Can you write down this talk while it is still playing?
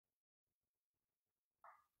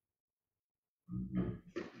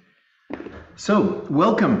So,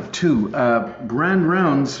 welcome to Grand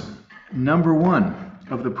Rounds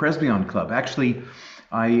 #1 of the PRESBYOND Club. Actually,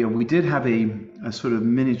 we did have a sort of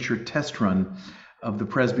miniature test run of the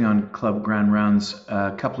PRESBYOND Club Grand Rounds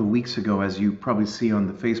a couple of weeks ago, as you probably see on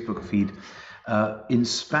the Facebook feed, in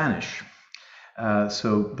Spanish.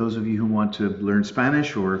 So those of you who want to learn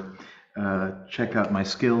Spanish or check out my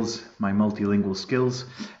skills, my multilingual skills,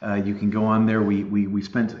 you can go on there. We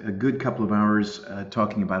spent a good couple of hours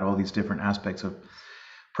talking about all these different aspects of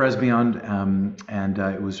PRESBYOND, and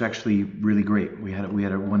it was actually really great. We had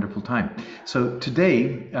a wonderful time. So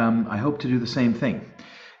today, I hope to do the same thing.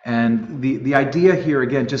 And the idea here,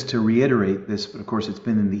 again, just to reiterate this, but of course it's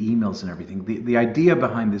been in the emails and everything, the idea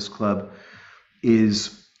behind this club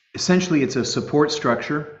is essentially it's a support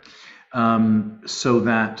structure, so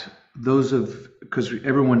that because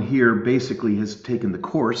everyone here basically has taken the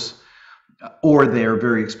course, or they're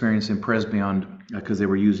very experienced in PRESBYOND because they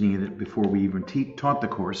were using it before we even taught the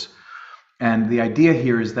course. And the idea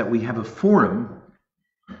here is that we have a forum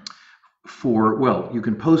for, well, you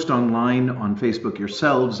can post online on Facebook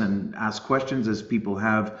yourselves and ask questions as people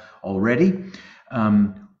have already,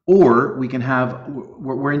 or we can have,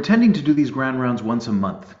 we're intending to do these grand rounds once a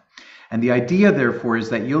month. And the idea, therefore, is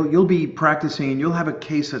that you'll be practicing and you'll have a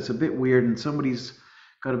case that's a bit weird and somebody's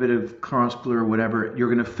got a bit of cross-blur or whatever. You're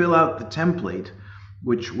going to fill out the template,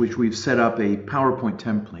 which we've set up a PowerPoint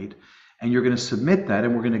template, and you're going to submit that,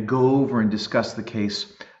 and we're going to go over and discuss the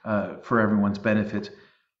case for everyone's benefit,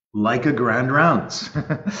 like a grand rounds.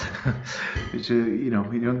 Which, you know,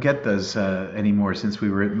 we don't get those anymore since we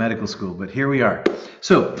were at medical school, but here we are.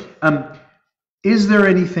 So, is there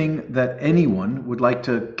anything that anyone would like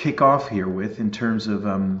to kick off here with in terms of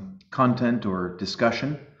content or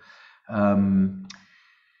discussion?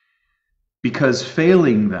 Because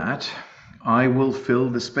failing that, I will fill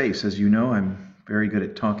the space. As you know, I'm very good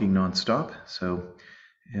at talking nonstop, so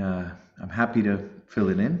I'm happy to fill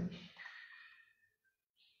it in.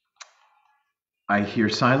 I hear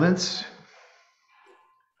silence.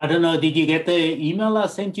 I don't know, did you get the email I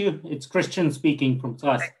sent you? It's Christian speaking from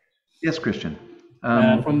SAS. Yes, Christian.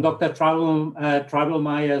 From Dr.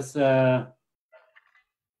 Travelmeyer's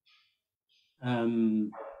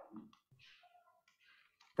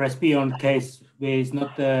PRESBYOND case, where he's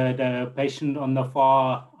not the patient on the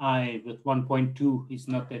far eye with 1.2. He's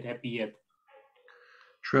not that happy yet.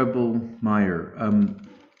 Travelmeyer.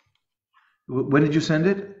 When did you send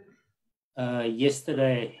it?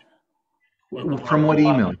 Yesterday. From what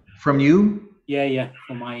email? From you? Yeah,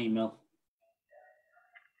 from my email.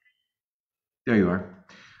 There you are.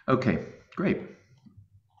 Okay, great.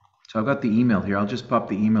 So I've got the email here. I'll just pop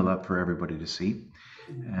the email up for everybody to see.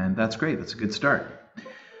 And that's great. That's a good start.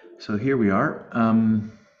 So here we are. I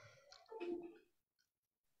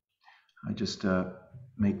just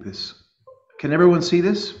make this. Can everyone see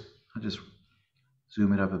this? I'll just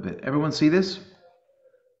zoom it up a bit. Everyone see this?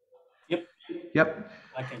 Yep.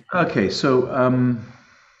 Okay, so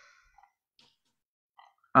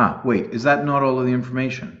wait, is that not all of the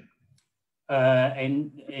information?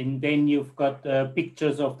 And then you've got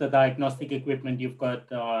pictures of the diagnostic equipment you've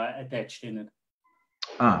got attached in it.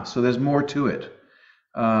 So there's more to it.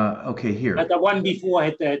 Okay, here. But the one before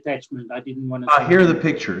had the attachment. I didn't want to. Here are the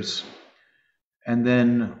pictures, and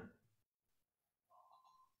then.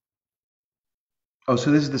 Oh,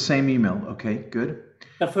 so this is the same email. Okay, good.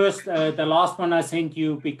 The last one I sent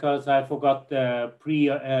you because I forgot the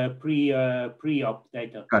pre-op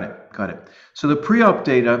data. Got it. So the pre-op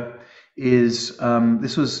data is,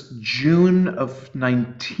 this was June of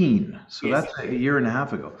 19. So yes. That's a year and a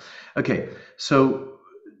half ago. Okay, so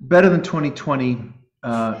better than 20/20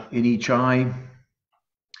 in each eye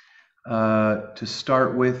to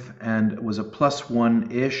start with, and it was a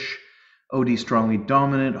 +1-ish, OD strongly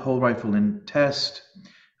dominant, whole rifle in test.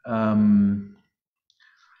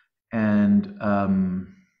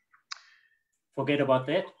 Forget about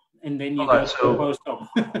that, and then you go to post-op.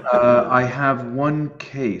 I have one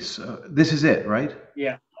case. This is it, right?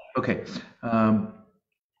 Yeah. Okay.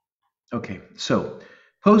 Okay. So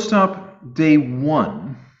post-op day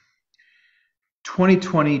 1,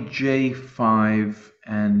 2020 J5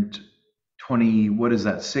 and 20. What is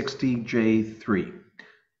that? 60 J3.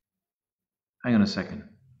 Hang on a second.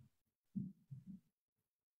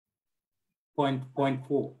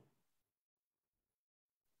 0.4.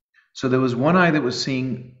 So there was one eye that was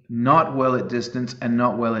seeing not well at distance and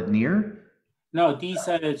not well at near? No, these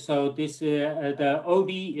are, so this, the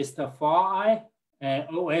OD is the far eye,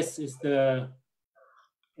 OS is the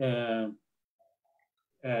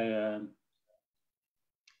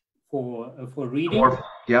for reading.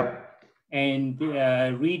 Yep. and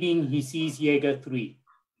reading, he sees Jaeger 3.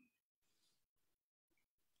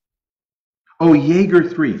 Oh, Jaeger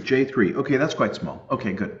 3, J3. Okay, that's quite small.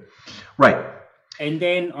 Okay, good. Right. And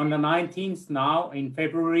then on the 19th, now in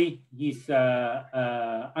February, he's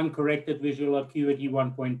uncorrected visual acuity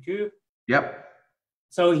 1.2. Yep.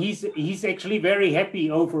 So he's actually very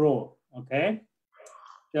happy overall. Okay.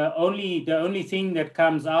 The only thing that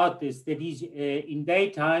comes out is that he's in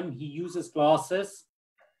daytime he uses glasses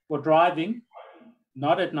for driving,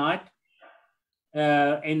 not at night.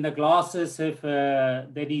 And the glasses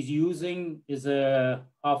that he's using is a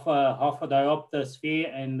half a diopter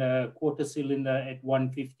sphere and a quarter cylinder at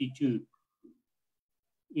 152.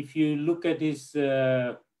 If you look at his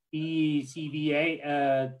PCVA,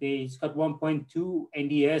 he's got 1.2,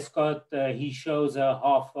 and he shows a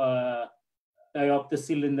half diopter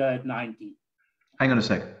cylinder at 90. Hang on a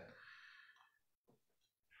second.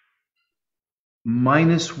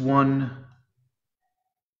 -1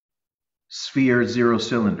 sphere, 0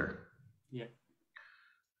 cylinder. Yeah.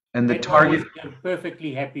 And the target. I'm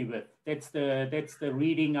perfectly happy with. That's the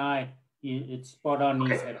reading eye. It's spot on.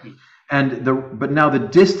 Okay. He's happy. And but now the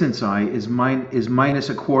distance eye is minus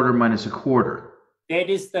a quarter. That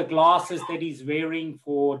is the glasses that he's wearing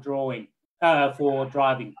for driving.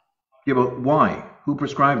 Yeah, but why? Who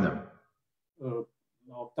prescribed them?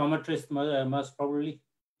 Optometrist, most probably.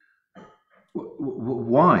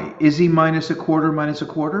 Why? Is he minus a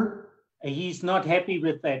quarter? He's not happy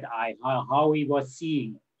with that eye, how he was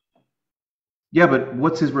seeing. Yeah, but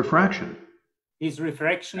what's his refraction? His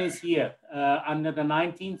refraction is here. Under the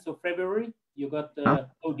 19th of February, you got the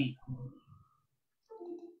OD.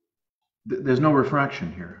 There's no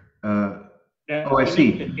refraction here. Oh, I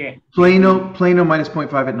see. Yeah. Plano minus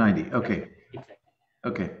 0.5 at 90. Okay.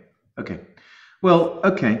 Exactly. Okay. Well,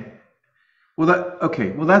 okay.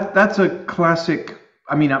 Well, that's a classic.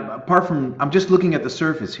 I mean, apart from, I'm just looking at the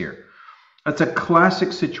surface here. That's a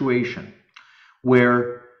classic situation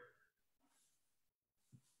where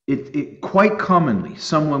it quite commonly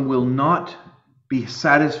someone will not be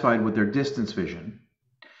satisfied with their distance vision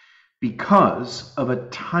because of a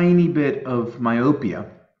tiny bit of myopia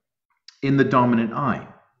in the dominant eye.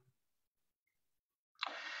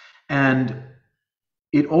 And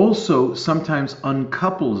it also sometimes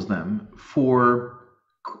uncouples them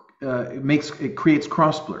it creates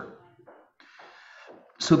cross blur.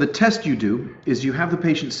 So the test you do is you have the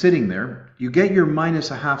patient sitting there, you get your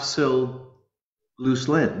 -1/2 sil loose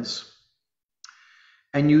lens,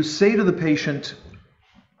 and you say to the patient,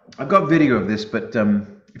 I've got video of this, but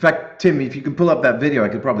in fact, Tim, if you can pull up that video, I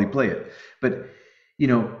could probably play it. But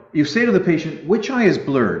you say to the patient, which eye is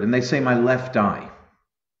blurred? And they say, my left eye.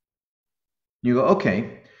 You go,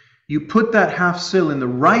 okay. You put that 1/2 sil in the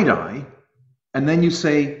right eye, and then you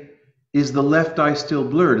say, is the left eye still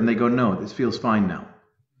blurred? And they go, no, this feels fine now.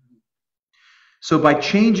 So by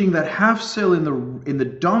changing that 1/2 sil in the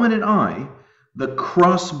dominant eye, the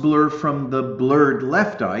cross blur from the blurred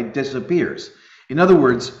left eye disappears. In other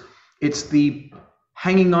words, it's the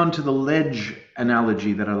hanging on to the ledge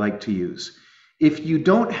analogy that I like to use. If you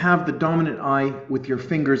don't have the dominant eye with your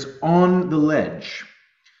fingers on the ledge,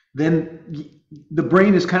 then the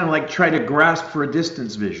brain is kind of like trying to grasp for a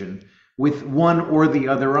distance vision with one or the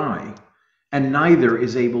other eye, and neither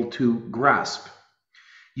is able to grasp.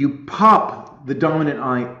 You pop the dominant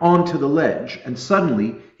eye onto the ledge, and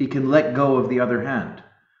suddenly he can let go of the other hand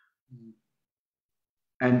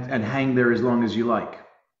and hang there as long as you like.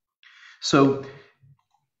 So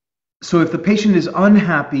if the patient is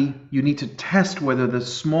unhappy, you need to test whether the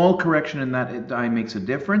small correction in that eye makes a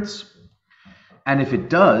difference. And if it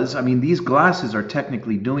does, I mean, these glasses are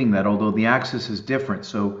technically doing that, although the axis is different,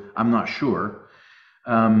 so I'm not sure.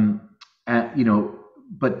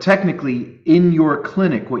 But technically, in your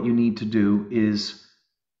clinic, what you need to do is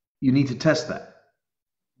you need to test that.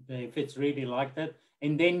 If it's really like that.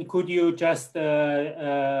 And then could you just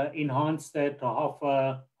enhance that to half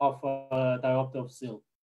a diopter of sil?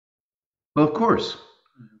 Well, of course.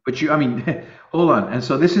 But hold on. And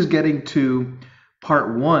so this is getting to part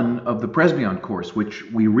 1 of the PRESBYOND course, which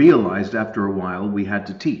we realized after a while we had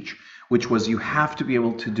to teach, which was you have to be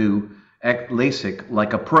able to do LASIK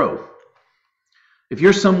like a pro. If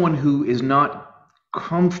you're someone who is not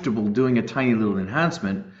comfortable doing a tiny little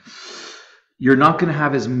enhancement, you're not going to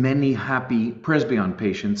have as many happy PRESBYOND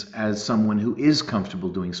patients as someone who is comfortable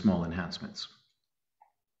doing small enhancements.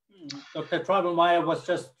 Dr. Treibelmeyer was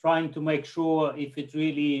just trying to make sure if it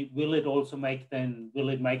really, will it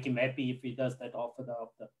make him happy if he does that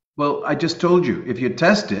after? Well, I just told you, if you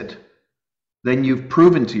test it, then you've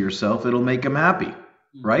proven to yourself it'll make him happy,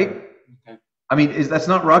 right? Okay. I mean, that's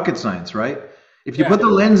not rocket science, right? If you put the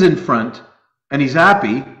lens in front and he's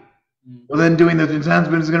happy, well, then doing the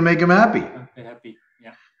enhancement is going to make him happy. Okay, happy.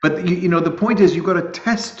 Yeah. But you know, the point is, you've got to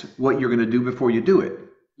test what you're going to do before you do it.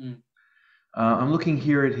 I'm looking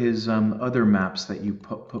here at his other maps that you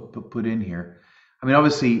put in here. I mean,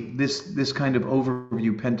 obviously, this kind of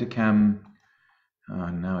overview pentacam.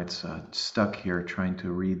 Now it's stuck here trying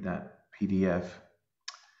to read that PDF.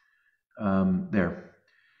 There.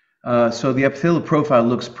 So the epithelial profile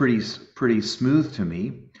looks pretty smooth to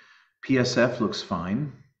me. PSF looks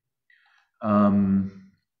fine.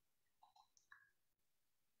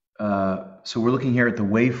 So we're looking here at the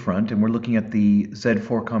wavefront, and we're looking at the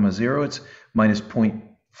Z4, 0. It's minus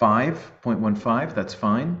 0.15. That's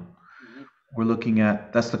fine. We're looking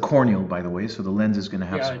at, that's the corneal, by the way, so the lens is going to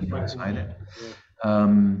have some presided.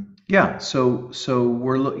 Yeah, so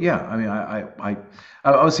we're, I mean, I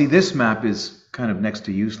obviously this map is kind of next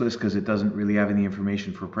to useless because it doesn't really have any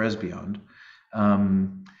information for PRESBYOND.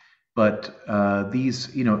 But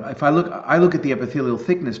these, you know, if I look at the epithelial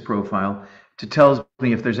thickness profile, it tells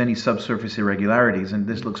me if there's any subsurface irregularities, and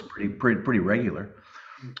this looks pretty regular.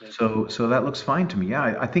 Okay. So that looks fine to me.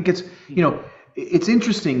 Yeah, I think it's, you know, it's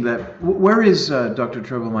interesting that where is Dr.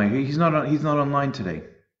 Trebelmeyer? He's not online today.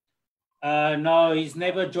 No, he's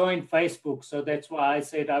never joined Facebook, so that's why I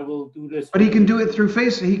said I will do this. But he can do it through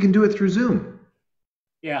He can do it through Zoom.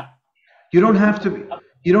 Yeah. You don't have to.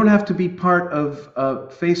 You don't have to be part of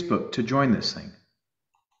Facebook to join this thing,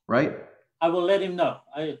 right? I will let him know.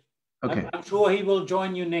 Okay. I'm sure he will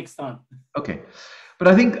join you next time. Okay, but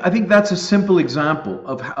I think that's a simple example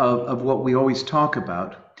of what we always talk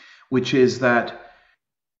about, which is that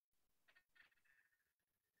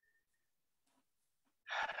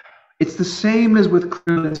it's the same as with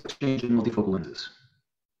clear lens exchange and multifocal lenses.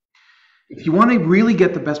 If you want to really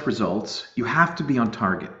get the best results, you have to be on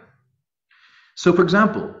target. So, for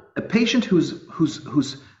example, a patient who's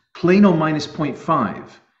plano minus 0.5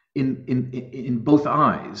 in both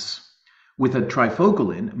eyes with a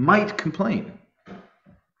trifocal in might complain.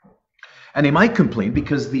 And they might complain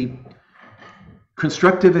because the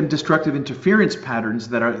constructive and destructive interference patterns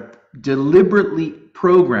that are deliberately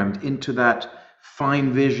programmed into that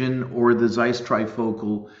fine vision or the Zeiss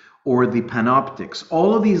trifocal or the panoptics,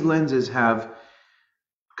 all of these lenses have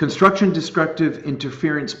construction destructive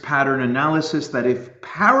interference pattern analysis that if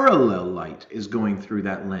parallel light is going through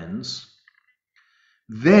that lens,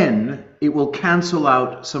 then it will cancel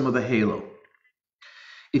out some of the halo.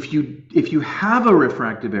 If you have a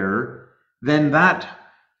refractive error, then that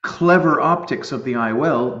clever optics of the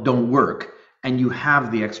IOL don't work, and you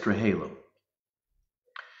have the extra halo.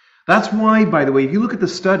 That's why, by the way, if you look at the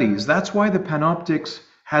studies, that's why the Panoptics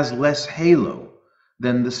has less halo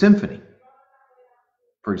than the Symphony,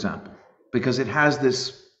 for example, because it has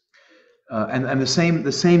this, and the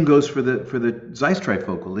same goes for the Zeiss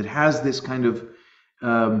trifocal. It has this kind of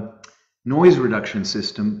noise reduction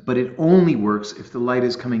system, but it only works if the light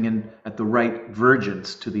is coming in at the right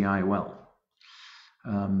vergence to the IOL.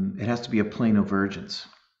 It has to be a plano vergence.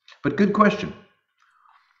 But good question.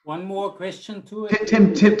 One more question to it.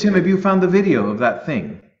 Tim, have you found the video of that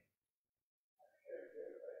thing?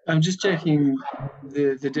 I'm just checking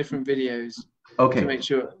the different videos. Okay. To make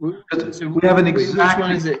sure. So we have an exact. Which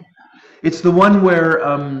one is it? It's the one where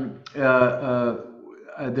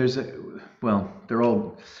there's a, well, they're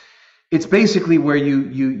all. It's basically where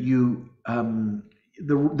the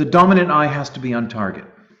dominant eye has to be on target,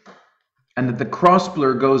 and that the cross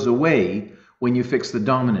blur goes away when you fix the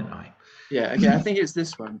dominant eye. Yeah. Okay. I think it's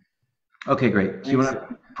this one. Okay, great. Do you want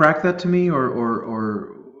to prac that to me, or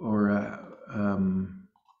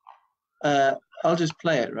I'll just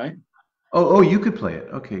play it, right? Oh, you could play it.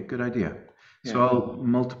 Okay, good idea. Yeah. So I'll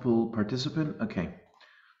multiple participant. Okay.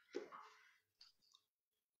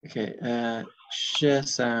 Okay. Share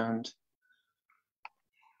sound.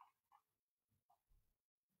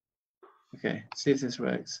 Okay. See if this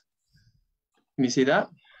works. Can you see that?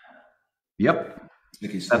 Yep.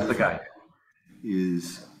 Okay, so that's the guy.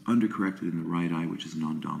 Is undercorrected in the right eye, which is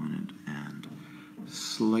non-dominant, and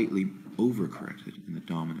slightly overcorrected in the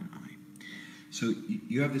dominant eye. So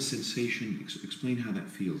you have this sensation. Explain how that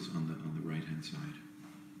feels on the right-hand side.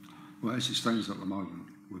 Well, as it stands at the moment,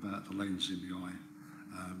 without the lens in the eye,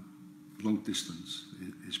 long distance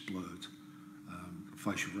is blurred.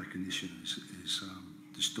 Facial recognition is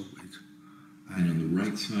distorted. And on the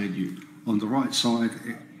right side, on the right side,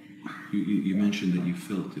 you mentioned that you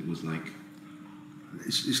felt it was like.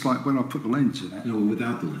 It's like when I put the lens in it. No,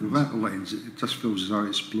 without the lens. Without the lens, it just feels as though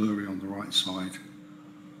it's blurry on the right side.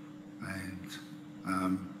 And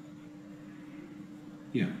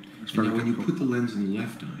yeah. And now when you put the lens in the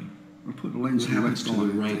left eye, I put the lens in the left eye. to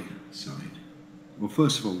the right side? Well,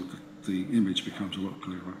 first of all, the image becomes a lot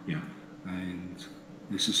clearer. Yeah. And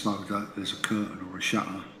it's as though that there's a curtain or a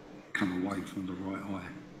shutter come away from the right eye.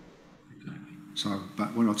 Exactly. So,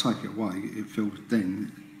 but when I take it away, it feels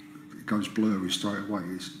then, it goes blurry straight away.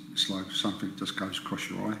 It's like something just goes across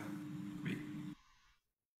your eye. Great.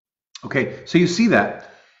 Okay, so you see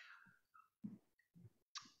that.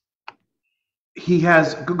 He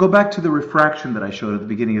has, go back to the refraction that I showed at the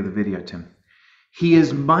beginning of the video, Tim. He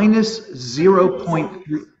is minus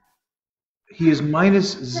 0.3. He is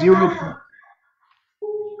minus 0.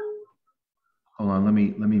 Hold on, let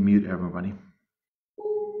me mute everybody.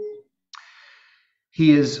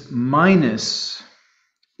 He is minus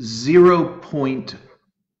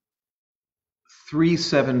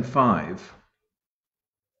 0.375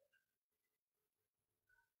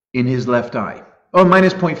 in his left eye. Oh,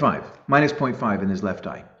 minus 0.5. Minus 0.5 in his left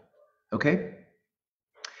eye. Okay?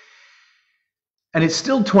 And it's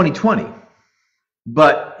still 20/20,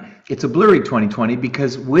 but it's a blurry 20/20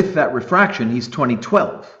 because with that refraction, he's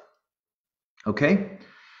 20/12. Okay?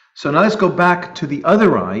 So now let's go back to the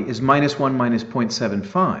other eye is -1 minus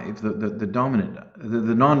 0.75, the dominant,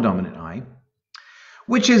 the non-dominant eye,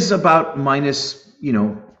 which is about minus,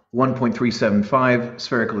 1.375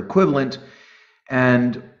 spherical equivalent,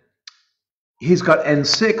 and he's got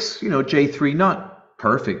N6, J3, not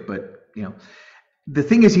perfect, but the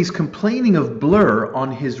thing is he's complaining of blur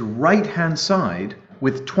on his right-hand side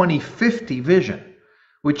with 20/50 vision,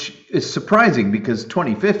 which is surprising because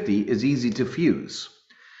 20/50 is easy to fuse.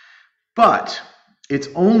 But it's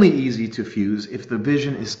only easy to fuse if the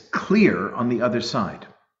vision is clear on the other side.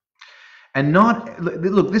 And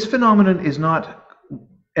look, this phenomenon is not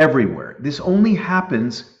everywhere. This only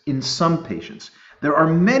happens in some patients. There are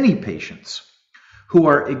many patients who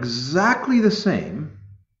are exactly the same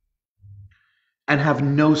and have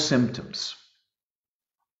no symptoms.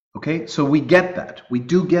 Okay, so we get that. We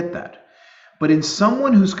do get that. But in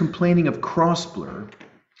someone who's complaining of cross blur,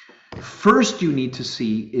 first you need to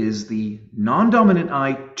see is the non-dominant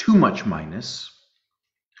eye too much minus,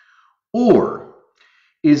 or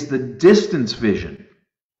is the distance vision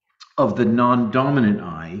of the non-dominant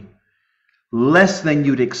eye less than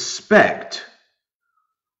you'd expect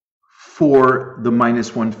for the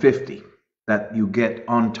 -150 that you get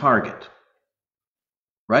on target,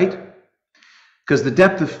 right? Because the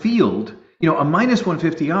depth of field, a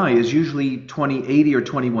 -150 eye is usually 20/80 or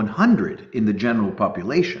 2100 in the general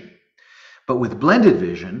population. But with blended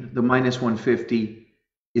vision, the -150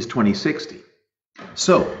 is 20/60.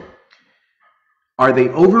 So, are they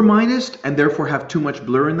over-minused and therefore have too much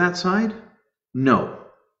blur in that side? No.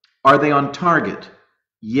 Are they on target?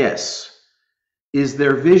 Yes. Is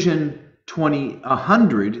their vision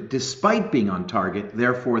 20/100 despite being on target,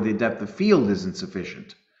 therefore the depth of field isn't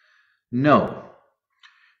sufficient? No.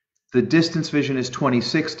 The distance vision is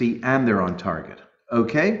 20/60 and they're on target.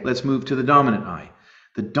 Okay, let's move to the dominant eye.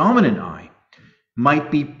 The dominant eye might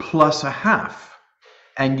be +0.5,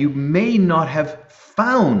 and you may not have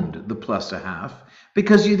found the +0.5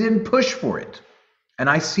 because you didn't push for it. And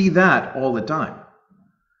I see that all the time.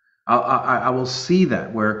 I will see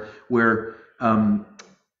that where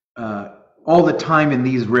all the time in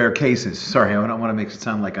these rare cases. Sorry, I don't want to make it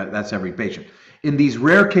sound like that's every patient. In these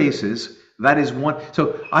rare cases, that is one.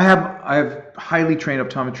 So I have highly trained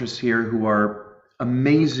optometrists here who are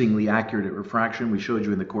amazingly accurate at refraction. We showed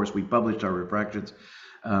you in the course. We published our refractions.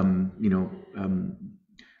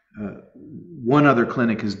 One other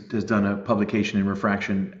clinic has done a publication in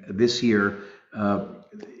refraction this year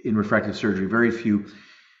in refractive surgery. Very few,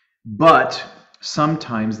 but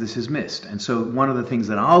sometimes this is missed. And so one of the things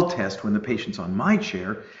that I'll test when the patient's on my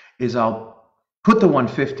chair is I'll put the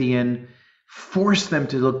 150 in, force them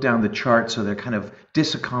to look down the chart so they're kind of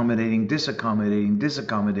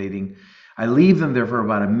disaccommodating. I leave them there for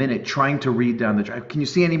about a minute trying to read down the chart. Can you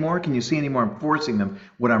see any more? Can you see any more? I'm forcing them.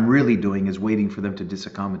 What I'm really doing is waiting for them to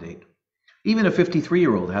disaccommodate. Even a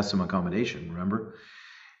 53-year-old has some accommodation, remember?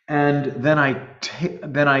 And then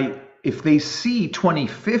if they see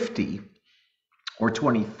 20/50 or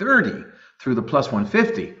 20/30 through the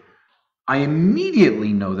 +150, I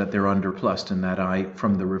immediately know that they're underplussed in that eye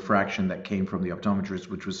from the refraction that came from the optometrist,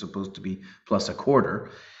 which was supposed to be +1/4.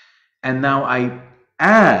 And now I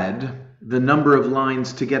add the number of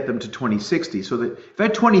lines to get them to 20/60. So that if I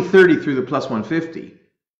had 20/30 through the +150,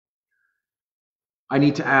 I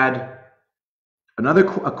need to add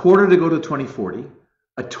a quarter to go to 20/40,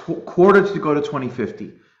 a quarter to go to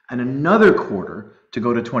 20/50, and another quarter to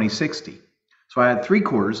go to 20/60. So I had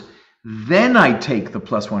 3/4. Then I take the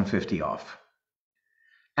 +150 off.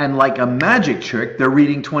 And like a magic trick, they're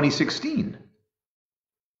reading 20/16.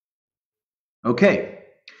 Okay.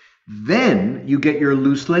 Then you get your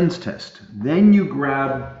loose lens test. Then you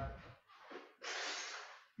grab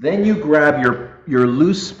your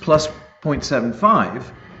loose plus 0.75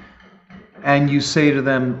 and you say to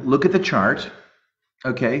them, look at the chart.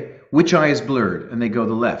 Okay, which eye is blurred? And they go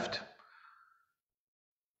the left.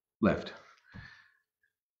 Left.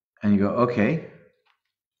 And you go, okay.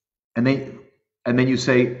 And then you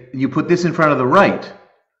say, you put this in front of the right.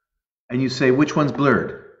 And you say, which one's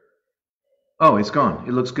blurred? Oh, it's gone.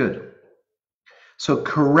 It looks good. So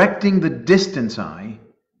correcting the distance eye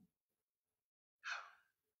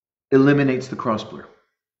eliminates the cross blur.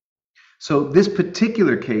 So this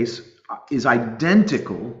particular case is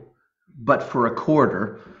identical, but for a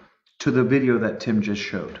quarter, to the video that Tim just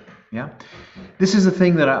showed. Yeah, this is the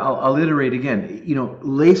thing that I'll iterate again. You know,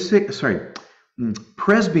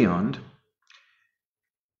 PRESBYOND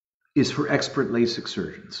is for expert LASIK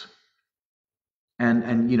surgeons,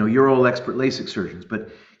 and you know, you're all expert LASIK surgeons, but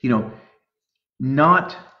you know,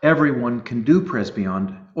 not everyone can do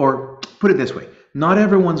PRESBYOND, or put it this way, not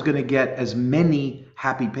everyone's going to get as many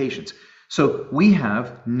happy patients. So we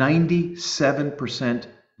have 97%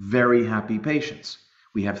 very happy patients.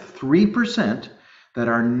 We have 3% that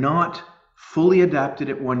are not fully adapted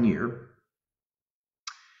at 1 year,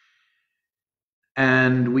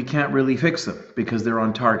 and we can't really fix them because they're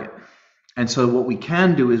on target. And so what we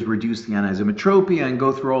can do is reduce the anisometropia and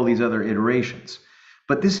go through all these other iterations.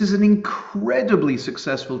 But this is an incredibly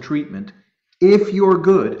successful treatment if you're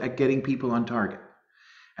good at getting people on target.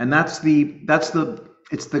 And that's the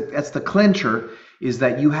clincher, is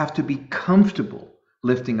that you have to be comfortable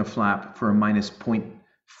lifting a flap for a minus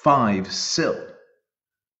 0.5 SIL.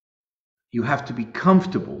 You have to be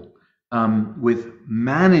comfortable with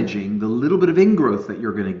managing the little bit of ingrowth that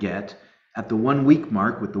you're going to get at the 1 week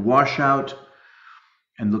mark with the washout,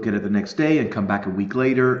 and look at it the next day and come back a week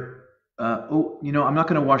later. Oh, you know, I'm not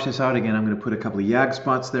going to wash this out again. I'm going to put a couple of YAG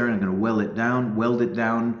spots there, and I'm going to weld it down.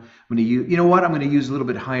 I'm going to use, you know what? I'm going to use a little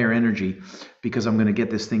bit higher energy because I'm going to get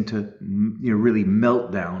this thing to, you know, really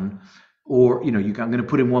melt down. Or, you know, I'm going to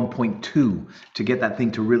put in 1.2 to get that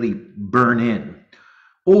thing to really burn in.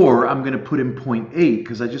 Or I'm going to put in 0.8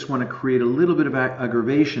 because I just want to create a little bit of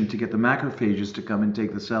aggravation to get the macrophages to come and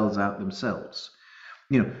take the cells out themselves.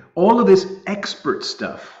 You know, all of this expert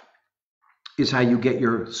stuff is how you get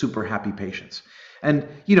your super happy patients. And,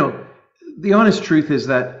 you know, the honest truth is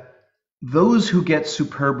that those who get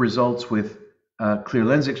superb results with clear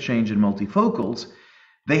lens exchange and multifocals,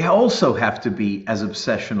 they also have to be as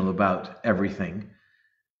obsessional about everything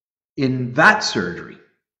in that surgery.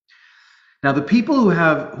 Now, the people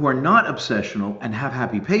who are not obsessional and have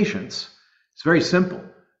happy patients, it's very simple.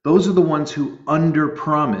 Those are the ones who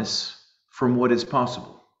under-promise from what is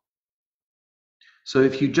possible. So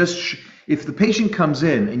if the patient comes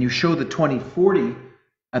in and you show the 20/40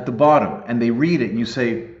 at the bottom and they read it and you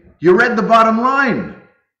say, you read the bottom line,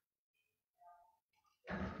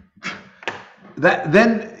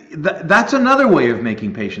 that's another way of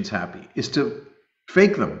making patients happy, is to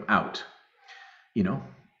fake them out, you know.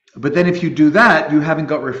 But then if you do that, you haven't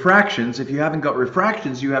got refractions. If you haven't got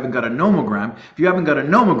refractions, you haven't got a nomogram. If you haven't got a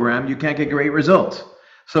nomogram, you can't get great results.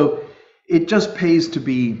 So it just pays to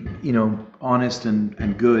be, you know, honest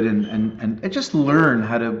and good and just learn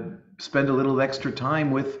how to spend a little extra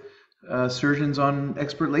time with surgeons on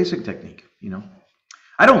expert LASIK technique, you know.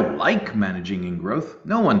 I don't like managing ingrowth.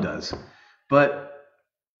 No one does. But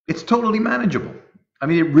it's totally manageable. I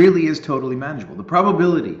mean, it really is totally manageable. The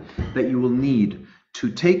probability that you will need to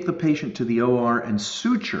take the patient to the OR and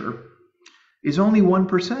suture is only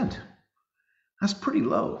 1%. That's pretty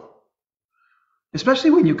low. Especially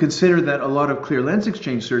when you consider that a lot of clear lens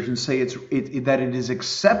exchange surgeons say that it is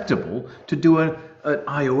acceptable to do an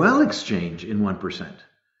IOL exchange in 1%.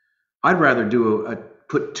 I'd rather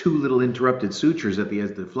put 2 little interrupted sutures at the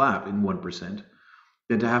edge of the flap in 1%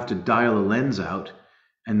 than to have to dial a lens out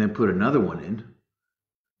and then put another one in.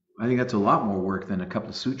 I think that's a lot more work than a couple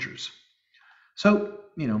of sutures. So,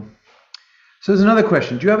 you know, so there's another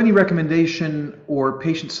question. Do you have any recommendation or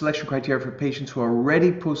patient selection criteria for patients who are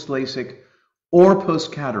already post-LASIK or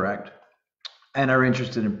post-cataract and are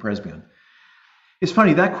interested in PRESBYOND? It's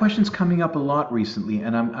funny, that question's coming up a lot recently,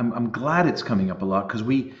 and I'm glad it's coming up a lot, because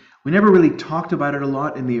we never really talked about it a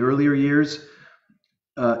lot in the earlier years,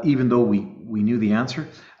 even though we knew the answer.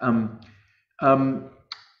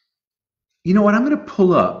 You know what, I'm going to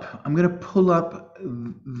pull up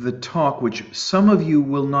the talk, which some of you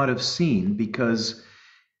will not have seen because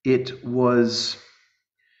it was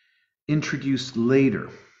introduced later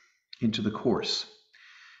into the course.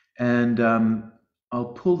 And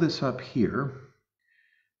I'll pull this up here.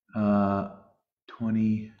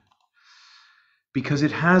 because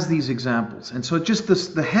it has these examples. And so just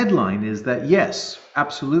the headline is that, yes,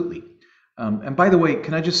 absolutely. And by the way,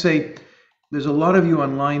 can I just say, there's a lot of you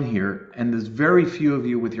online here, and there's very few of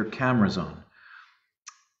you with your cameras on.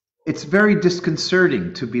 It's very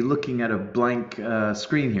disconcerting to be looking at a blank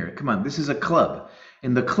screen here. Come on, this is a club.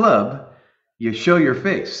 In the club, you show your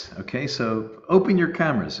face, okay? So open your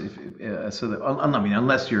cameras, so that, I mean,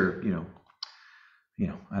 unless you're, you know,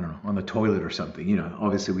 I don't know, on the toilet or something, you know,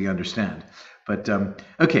 obviously we understand. But,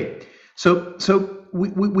 okay, so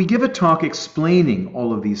we give a talk explaining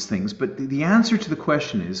all of these things, but the answer to the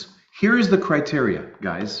question is, here is the criteria,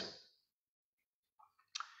 guys.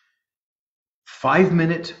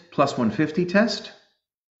 5-minute plus 150 test,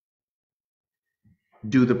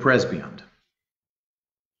 do the PRESBYOND.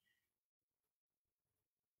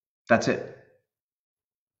 That's it.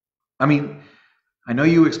 I mean, I know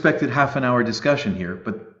you expected half an hour discussion here,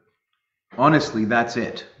 but honestly, that's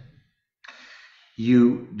it.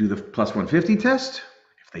 You do the plus 150 test.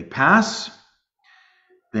 If they pass,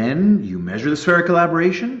 then you measure the spherical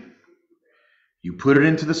aberration. You put it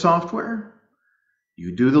into the software.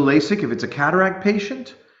 You do the LASIK. If it's a cataract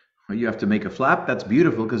patient, you have to make a flap. That's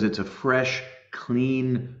beautiful because it's a fresh,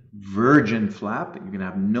 clean, virgin flap. You're going to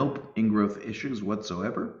have no ingrowth issues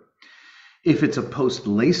whatsoever. If it's a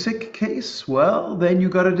post-LASIK case, well, then you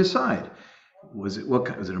got to decide. Was it a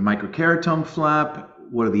microkeratome flap?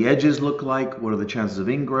 What do the edges look like? What are the chances of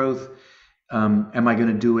ingrowth? Am I going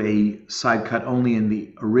to do a side cut only in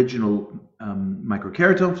the original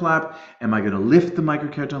microkeratome flap? Am I going to lift the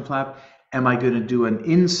microkeratome flap? Am I going to do an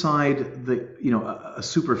inside the, you know, a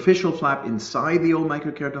superficial flap inside the old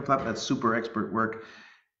microkeratome flap? That's super expert work.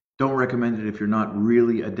 Don't recommend it if you're not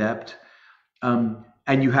really adept.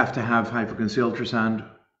 And you have to have high frequency ultrasound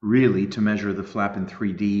really to measure the flap in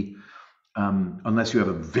 3D. Unless you have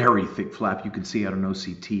a very thick flap, you can see out an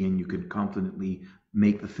OCT and you can confidently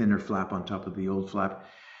make the thinner flap on top of the old flap.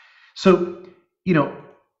 So, you know,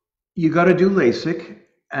 you got to do LASIK,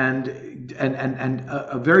 and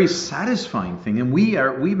a very satisfying thing, and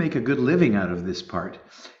we make a good living out of this part,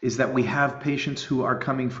 is that we have patients who are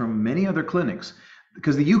coming from many other clinics,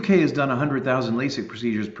 because the UK has done 100,000 LASIK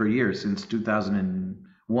procedures per year since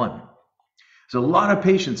 2001. There's a lot of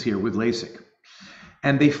patients here with LASIK,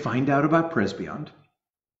 and they find out about PRESBYOND,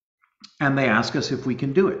 and they ask us if we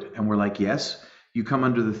can do it, and we're like, yes. You come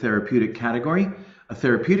under the therapeutic category. A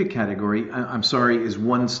therapeutic category, I'm sorry, is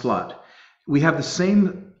one slot. We have the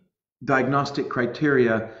same diagnostic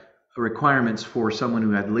criteria requirements for someone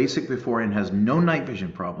who had LASIK before and has no night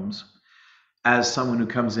vision problems as someone who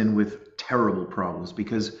comes in with terrible problems,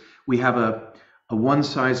 because we have a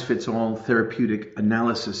one-size-fits-all therapeutic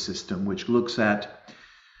analysis system which looks at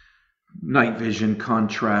night vision,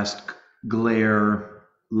 contrast, glare,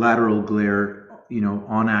 lateral glare, you know,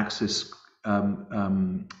 on-axis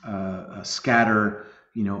scatter,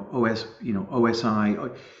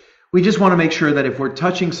 OSI. We just want to make sure that if we're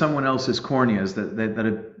touching someone else's corneas that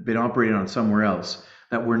have been operated on somewhere else,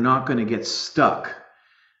 that we're not going to get stuck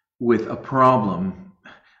with a problem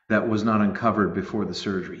that was not uncovered before the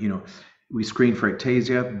surgery. You know, we screen for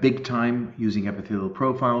ectasia big time using epithelial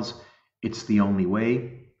profiles. It's the only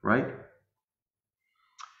way, right?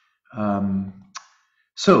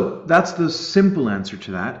 So that's the simple answer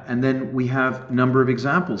to that. And then we have a number of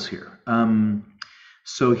examples here.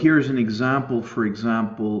 So here's an example, for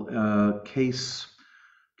example, case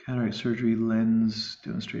cataract surgery lens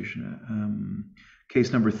demonstration.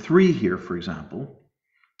 Case number 3 here, for example.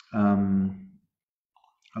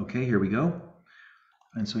 Okay, here we go.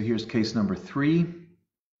 And so here's case number 3.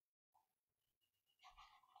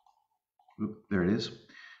 Oop, there it is.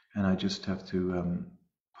 And I just have to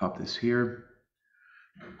pop this here.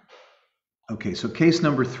 Okay, so case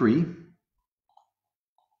number 3.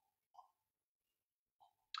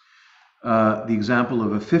 The example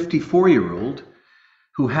of a 54-year-old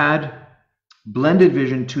who had blended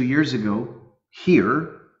vision 2 years ago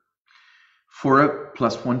here for a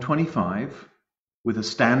plus 125 with a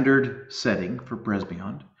standard setting for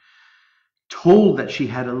PRESBYOND, told that she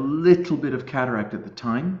had a little bit of cataract at the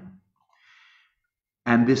time,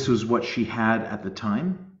 and this was what she had at the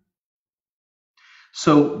time.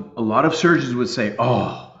 So a lot of surgeons would say,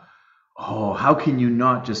 oh, how can you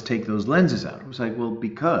not just take those lenses out? It was like, well,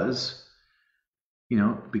 because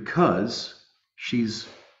she's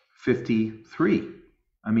 53.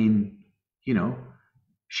 I mean,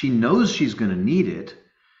 she knows she's going to need it,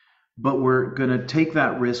 but we're going to take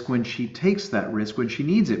that risk when she takes that risk when she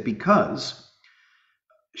needs it, because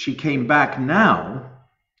she came back now.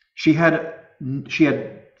 She had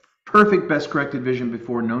perfect best corrected vision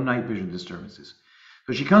before, no night vision disturbances.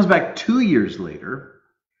 But she comes back 2 years later,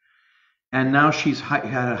 and now she's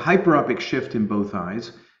had a hyperopic shift in both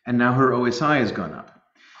eyes, and now her OSI has gone up.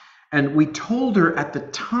 And we told her at the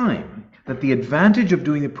time that the advantage of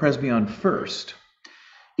doing the PRESBYOND first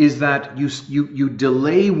is that you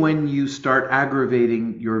delay when you start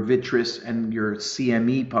aggravating your vitreous and your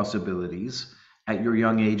CME possibilities at your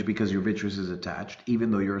young age because your vitreous is attached, even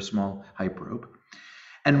though you're a small hyperope.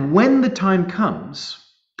 And when the time comes,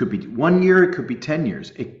 could be 1 year, it could be 10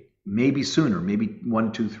 years, it may be sooner, maybe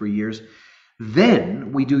 1, 2, 3 years,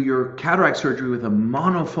 then we do your cataract surgery with a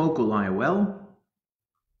monofocal IOL.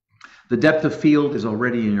 The depth of field is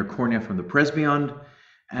already in your cornea from the PRESBYOND,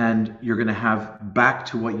 and you're going to have back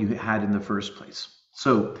to what you had in the first place.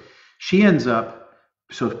 So she ends up,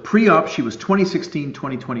 so pre-op, she was 20/16,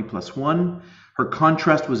 20/20 plus 1. Her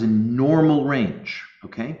contrast was in normal range,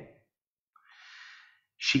 okay?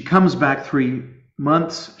 She comes back 3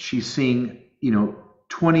 months. She's seeing,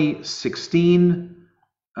 2016,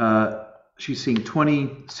 she's seeing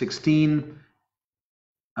 2016,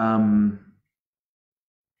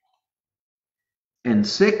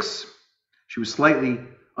 N6. She was slightly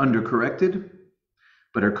undercorrected,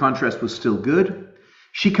 but her contrast was still good.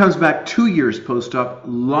 She comes back 2 years post-op,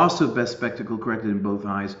 loss of best spectacle corrected in both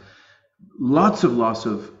eyes, lots of loss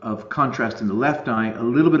of contrast in the left eye, a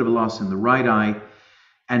little bit of a loss in the right eye,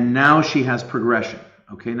 and now she has progression.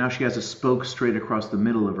 Okay, now she has a spoke straight across the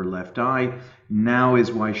middle of her left eye. Now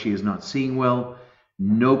is why she is not seeing well.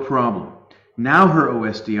 No problem. Now her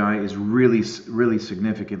OSDI is really, really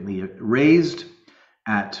significantly raised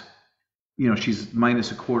at, she's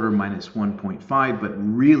 -0.25, -1.5, but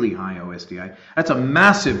really high OSDI. That's a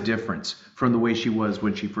massive difference from the way she was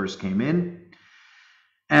when she first came in.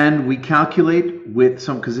 And we calculate with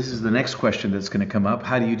some, because this is the next question that's going to come up.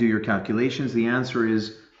 How do you do your calculations? The answer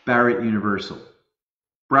is Barrett Universal.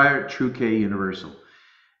 Barrett True K Universal.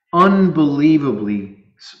 Unbelievably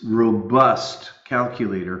robust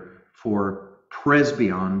calculator for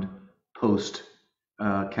PRESBYOND post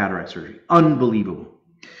cataract surgery. Unbelievable.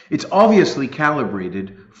 It's obviously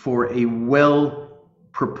calibrated for a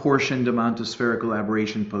well-proportioned amount of spherical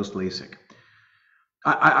aberration post LASIK.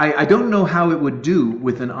 I don't know how it would do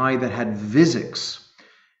with an eye that had Vizix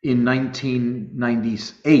in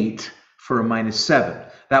 1998 for a -7.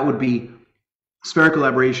 That would be spherical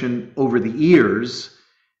aberration over the ears,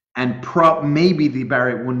 and maybe the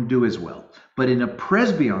Barrett wouldn't do as well. But in a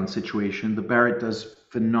PRESBYOND situation, the Barrett does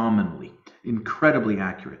phenomenally, incredibly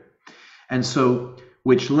accurate. And so,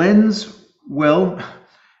 which lens? Well,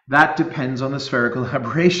 that depends on the spherical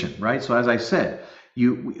aberration, right? So as I said,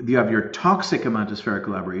 you have your toxic amount of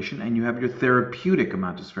spherical aberration and you have your therapeutic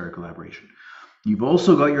amount of spherical aberration. You've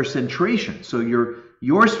also got your centration. So your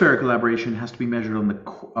spherical aberration has to be measured on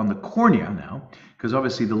the cornea now, because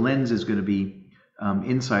obviously the lens is going to be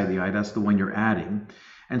inside the eye. That's the one you're adding.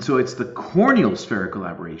 And so it's the corneal spherical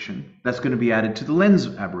aberration that's going to be added to the lens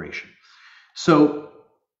aberration. So,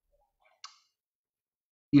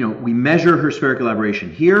 we measure her spherical aberration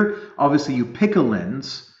here. Obviously, you pick a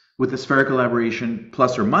lens with a spherical aberration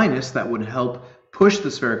plus or minus that would help push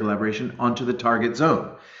the spherical aberration onto the target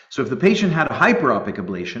zone. So if the patient had a hyperopic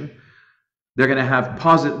ablation, they're going to have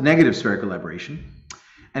negative spherical aberration.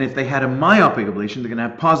 And if they had a myopic ablation, they're going to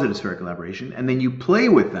have positive spherical aberration. And then you play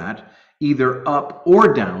with that either up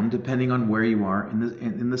or down, depending on where you are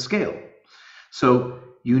in the scale. So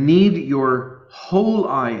you need your whole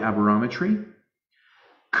eye aberrometry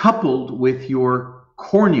coupled with your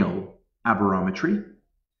corneal aberrometry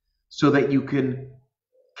so that you can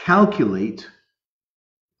calculate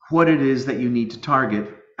what it is that you need to target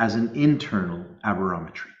as an internal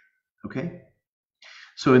aberrometry. Okay?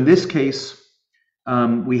 So in this case,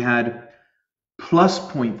 we had plus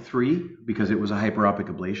 0.3 because it was a hyperopic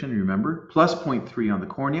ablation, remember? Plus 0.3 on the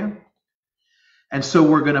cornea. And so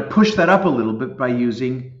we're going to push that up a little bit by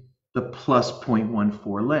using the plus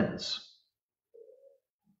 0.14 lens.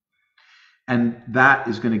 And that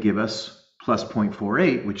is going to give us plus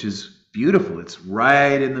 0.48, which is beautiful. It's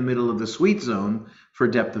right in the middle of the sweet zone for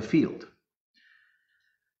depth of field.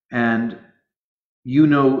 And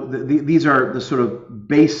these are the sort of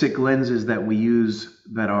basic lenses that we use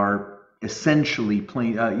that are essentially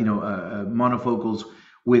plain, monofocals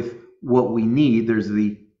with what we need. There's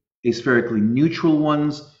the aspherically neutral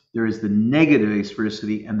ones, there is the negative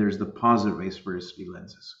asphericity, and there's the positive asphericity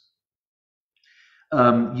lenses.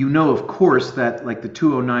 Of course, that like the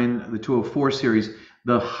 209, the 204 series,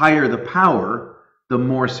 the higher the power, the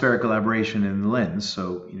more spherical aberration in the lens.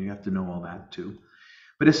 So you have to know all that too.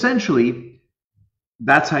 But essentially,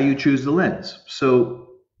 that's how you choose the lens. So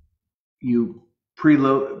you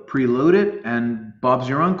preload it, and Bob's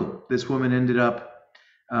your uncle. This woman ended up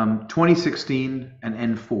 2016 and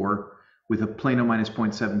N4 with a plano minus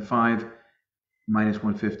 0.75, minus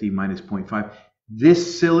 150, minus 0.5.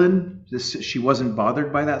 This Cillin, she wasn't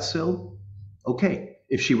bothered by that Cill. Okay,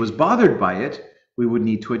 if she was bothered by it, we would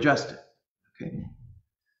need to adjust it. Okay.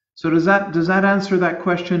 So does that answer that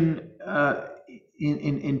question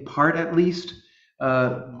in part at least?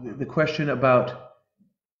 The question about,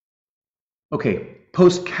 okay,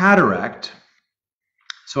 post-cataract.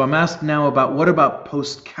 So I'm asked now about what about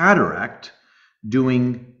post-cataract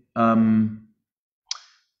doing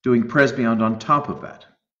PRESBYOND on top of that.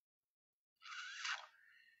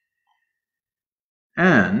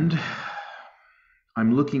 And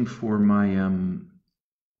I'm looking for my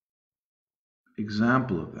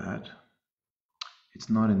example of that. It's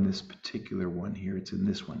not in this particular one here, it's in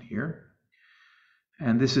this one here.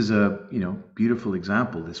 And this is a beautiful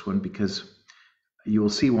example, this one, because you will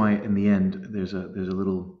see why in the end there's a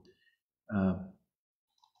little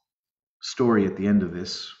story at the end of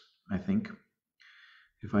this, I think.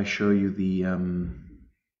 If I show you the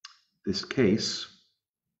this case,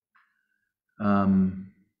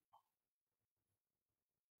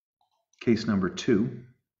 case number 2.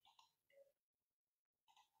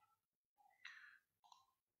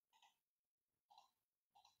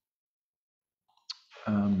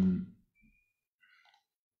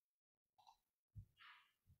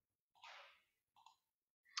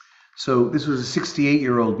 So this was a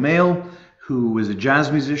 68-year-old male who was a jazz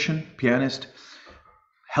musician, pianist,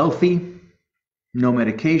 healthy, no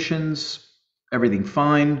medications, everything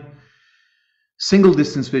fine, single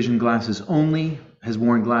distance vision glasses only, has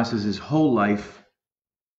worn glasses his whole life.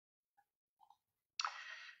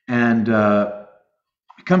 And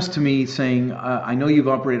he comes to me saying, I know you've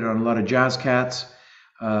operated on a lot of jazz cats.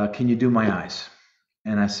 Can you do my eyes?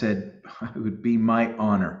 And I said, it would be my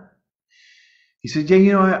honor. He said,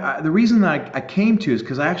 yeah, the reason that I came to is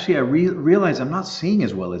because I realized I'm not seeing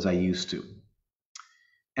as well as I used to.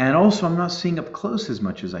 And also I'm not seeing up close as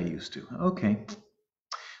much as I used to. Okay.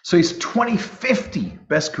 So he's 20/50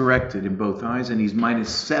 best corrected in both eyes, and he's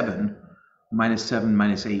 -7,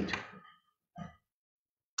 -8.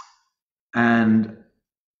 And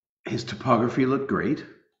his topography looked great.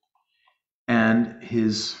 And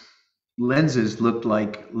his lenses looked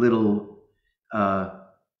like little,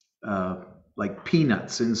 like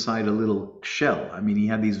peanuts inside a little shell. I mean, he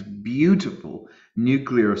had these beautiful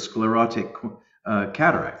nuclear sclerotic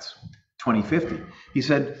cataracts, 20/50.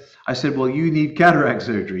 I said, well, you need cataract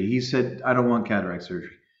surgery. He said, I don't want cataract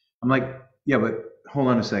surgery. I'm like, yeah, but hold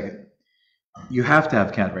on a second. You have to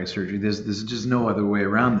have cataract surgery. There's just no other way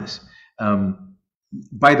around this.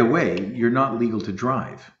 By the way, you're not legal to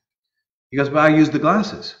drive. He goes, but I use the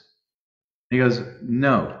glasses. He goes,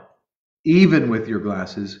 no. Even with your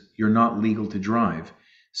glasses, you're not legal to drive.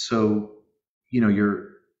 So, you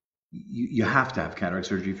have to have cataract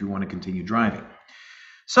surgery if you want to continue driving.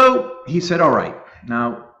 So he said, all right.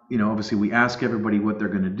 Now, obviously we ask everybody what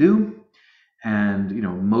they're going to do. And,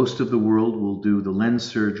 most of the world will do the lens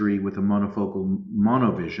surgery with a monofocal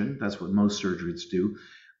monovision. That's what most surgeons do.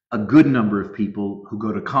 A good number of people who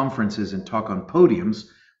go to conferences and talk on podiums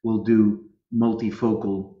will do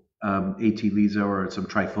multifocal AT LISA or some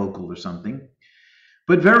trifocal or something.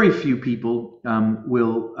 But very few people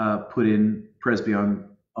will put in PRESBYOND,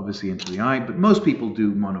 obviously, into the eye, but most people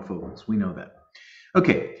do monofocals. We know that.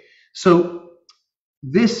 Okay, so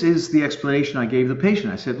this is the explanation I gave the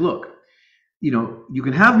patient. I said, look, you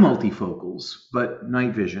can have multifocals, but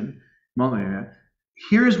night vision,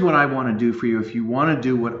 here's what I want to do for you. If you want to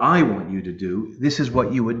do what I want you to do, this is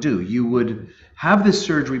what you would do. You would have this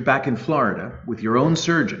surgery back in Florida with your own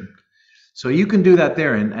surgeon. So you can do that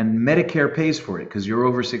there, and Medicare pays for it because you're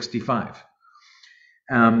over 65.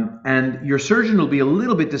 And your surgeon will be a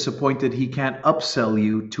little bit disappointed he can't upsell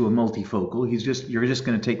you to a multifocal. You're just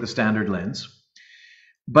going to take the standard lens.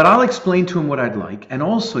 But I'll explain to him what I'd like. And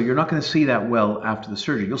also, you're not going to see that well after the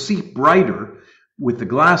surgery. You'll see brighter with the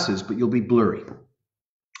glasses, but you'll be blurry.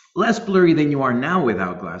 Less blurry than you are now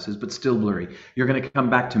without glasses, but still blurry. You're going to come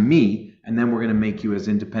back to me, and then we're going to make you as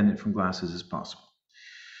independent from glasses as possible.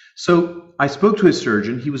 So I spoke to his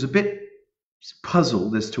surgeon. He was a bit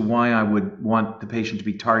puzzled as to why I would want the patient to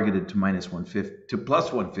be targeted to -150 to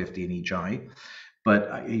 +150 in each eye.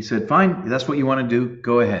 But he said, fine, that's what you want to do,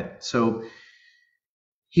 go ahead. So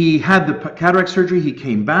he had the cataract surgery. He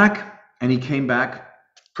came back, and he came back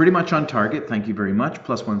pretty much on target. Thank you very much.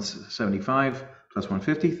 +175.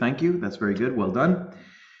 +150, thank you. That's very good. Well done.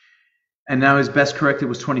 And now his best corrected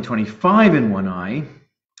was 20/25 in one eye.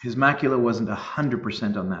 His macula wasn't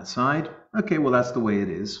 100% on that side. Okay, well, that's the way it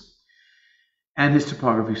is. And his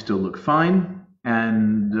topography still looked fine.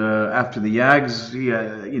 And after the Yags,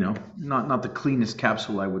 yeah, you know, not the cleanest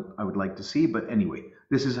capsule I would like to see, but anyway,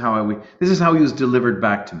 this is how he was delivered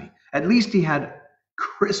back to me. At least he had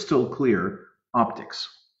crystal clear optics.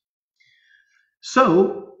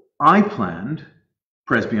 So I planned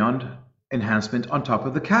PRESBYOND enhancement on top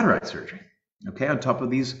of the cataract surgery, okay, on top of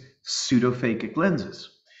these pseudophakic lenses.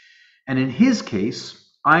 And in his case,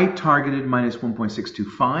 I targeted minus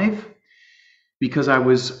 1.625 because I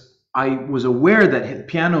was aware that his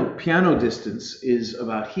piano distance is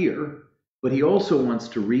about here, but he also wants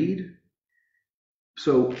to read.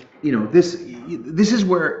 So, you know, this is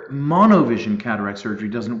where monovision cataract surgery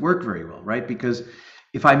doesn't work very well, right? Because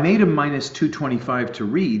if I made him minus 225 to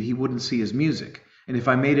read, he wouldn't see his music. And if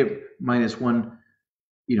I made it minus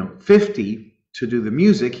 150 to do the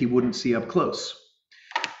music, he wouldn't see up close.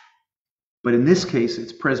 But in this case,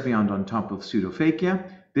 it's PRESBYOND on top of pseudophakia.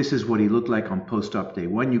 This is what he looked like on post-op day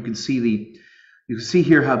 1. You can see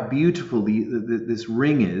here how beautiful this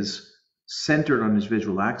ring is centered on his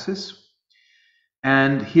visual axis.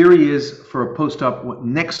 And here he is for a post-op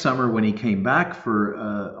next summer when he came back for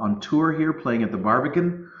on tour here, playing at the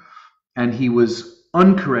Barbican. And he was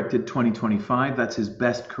uncorrected 20/25. That's his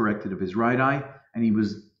best corrected of his right eye. And he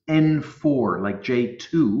was N4, like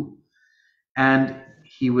J2. And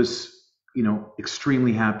he was, you know,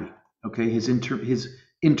 extremely happy. Okay, his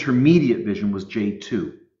intermediate vision was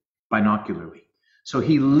J2 binocularly. So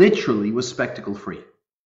he literally was spectacle free.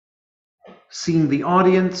 Seeing the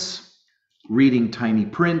audience, reading tiny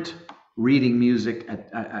print, reading music at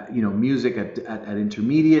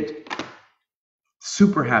intermediate,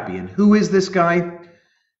 super happy. And who is this guy?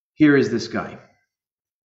 Here is this guy.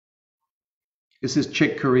 This is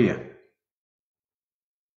Chick Corea.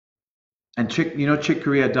 And Chick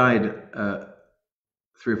Corea died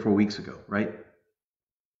 3 or 4 weeks ago, right?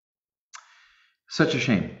 Such a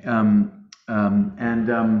shame. And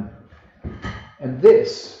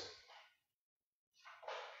this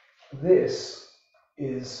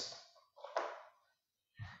is,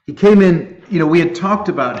 he came in, you know, we had talked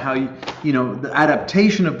about how, you know, the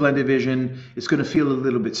adaptation of blended vision is going to feel a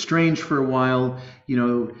little bit strange for a while. You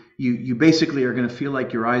know, you basically are going to feel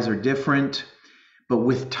like your eyes are different. But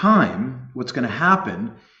with time, what's going to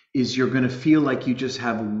happen is you're going to feel like you just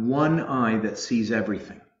have one eye that sees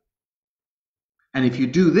everything. And if you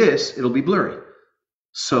do this, it'll be blurry.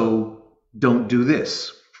 So don't do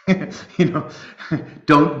this. You know,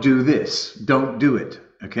 don't do this. Don't do it.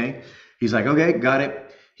 Okay? He's like, okay, got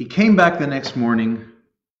it. He came back the next morning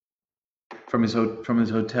from his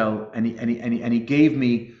hotel, and he gave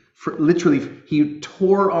me, literally, he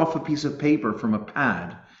tore off a piece of paper from a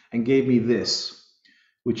pad and gave me this,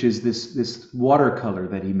 which is this watercolor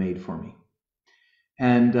that he made for me.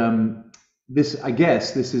 And this, I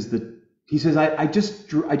guess, this is he says, I just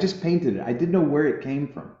painted it. I didn't know where it came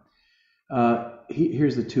from.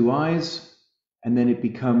 Here's the two eyes, and then it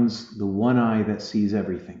becomes the one eye that sees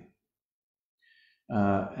everything.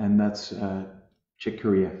 And that's Chick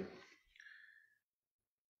Corea.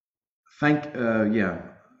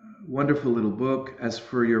 Wonderful little book. As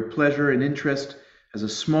for your pleasure and interest, as a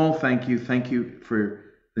small thank you for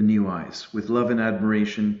the new eyes. With love and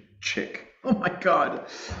admiration, Chick. Oh my God.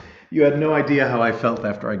 You had no idea how I felt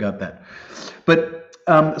after I got that. But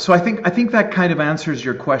so I think that kind of answers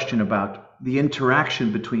your question about the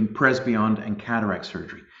interaction between PRESBYOND and cataract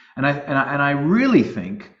surgery. And I really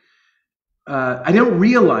think I don't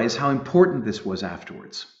realize how important this was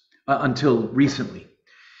afterwards until recently,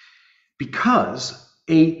 because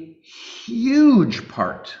a huge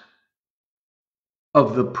part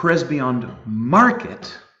of the PRESBYOND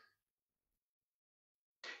market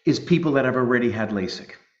is people that have already had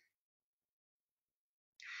LASIK.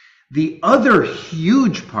 The other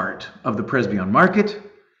huge part of the PRESBYOND market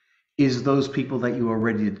is those people that you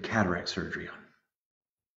already did cataract surgery on.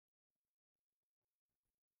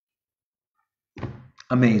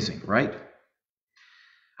 Amazing, right?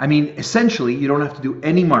 I mean, essentially, you don't have to do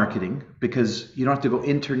any marketing because you don't have to go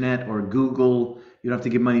internet or Google. You don't have to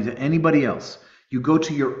give money to anybody else. You go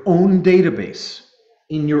to your own database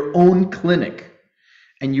in your own clinic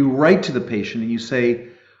and you write to the patient and you say,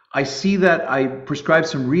 I see that I prescribed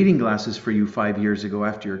some reading glasses for you 5 years ago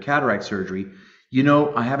after your cataract surgery. You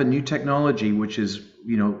know, I have a new technology which is,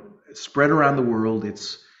 you know, spread around the world.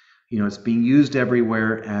 It's, you know, it's being used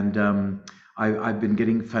everywhere, and I've been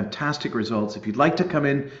getting fantastic results. If you'd like to come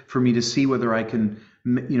in for me to see whether I can,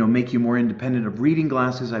 you know, make you more independent of reading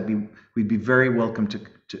glasses, we'd be very welcome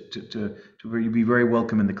you'd be very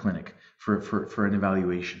welcome in the clinic for an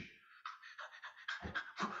evaluation.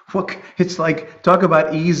 It's like, talk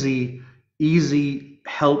about easy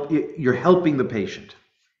help. You're helping the patient.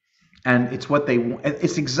 And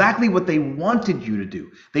it's exactly what they wanted you to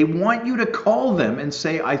do. They want you to call them and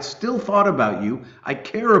say, I still thought about you, I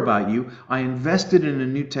care about you, I invested in a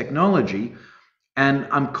new technology, and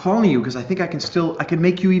I'm calling you because I think I can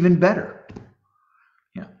make you even better.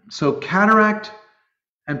 Yeah. So Cataract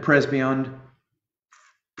and PRESBYOND,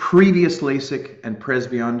 previous LASIK and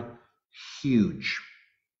PRESBYOND, huge.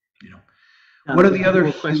 You know, what are the other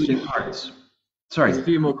huge parts? Sorry. There's a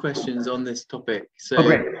few more questions on this topic. So, oh,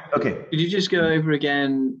 great. Okay. Could you just go over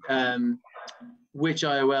again which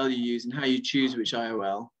IOL you use and how you choose which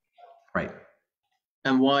IOL? Right.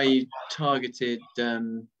 And why you targeted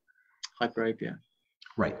hyperopia?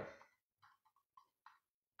 Right.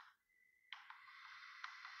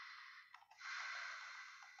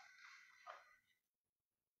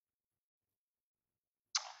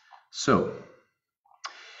 So,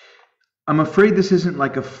 I'm afraid this isn't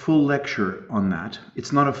like a full lecture on that.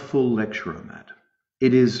 It's not a full lecture on that.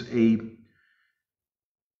 It is a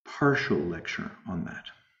partial lecture on that.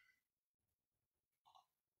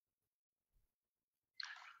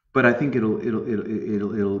 But I think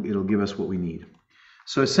it'll give us what we need.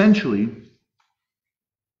 So essentially,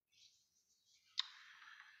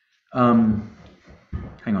 hang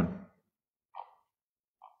on,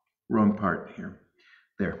 wrong part here.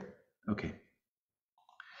 There. Okay.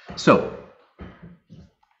 So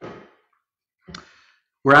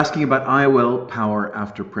we're asking about IOL power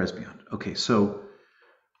after PRESBYOND. Okay, so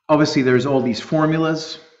obviously there's all these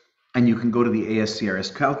formulas, and you can go to the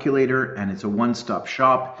ASCRS calculator, and it's a one-stop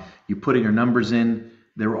shop. You put in your numbers in;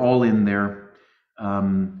 they're all in there,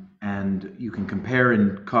 and you can compare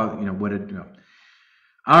and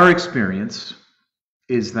Our experience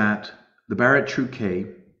is that the Barrett True K,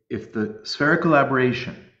 if the spherical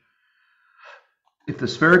aberration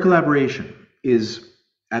is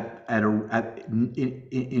in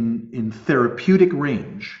therapeutic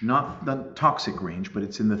range, not the toxic range, but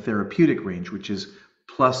it's in the therapeutic range, which is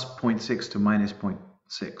plus 0.6 to minus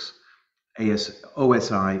 0.6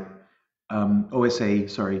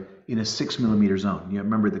 OSA, in a 6 millimeter zone. You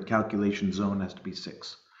remember the calculation zone has to be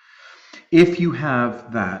 6. If you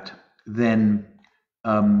have that, then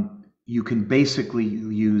you can basically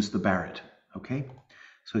use the Barrett. Okay,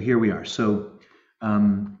 so here we are. So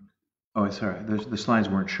the slides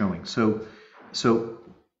weren't showing. So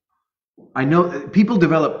I know people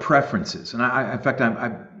develop preferences, and I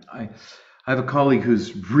have a colleague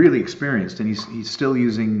who's really experienced, and he's still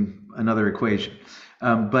using another equation.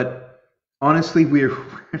 But honestly, we are.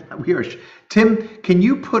 Tim, can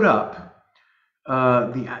you put up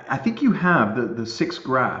I think you have the 6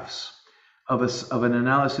 graphs of an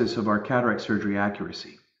analysis of our cataract surgery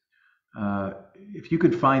accuracy. If you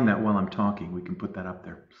could find that while I'm talking, we can put that up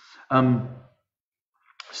there.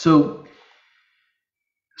 So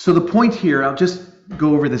the point here, I'll just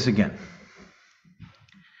go over this again.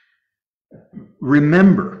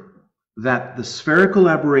 Remember that the spherical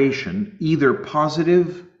aberration, either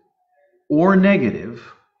positive or negative,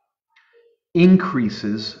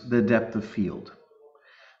 increases the depth of field.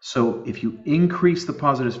 So if you increase the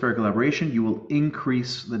positive spherical aberration, you will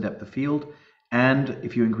increase the depth of field. And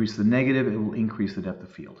if you increase the negative, it will increase the depth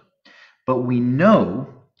of field. But we know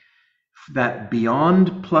that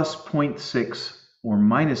beyond plus 0.6 or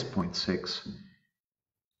minus 0.6,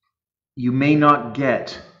 you may not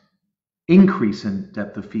get increase in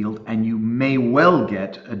depth of field, and you may well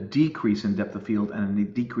get a decrease in depth of field and a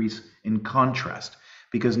decrease in contrast,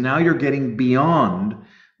 because now you're getting beyond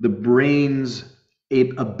the brain's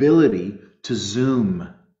ability to zoom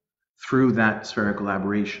through that spherical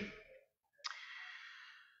aberration.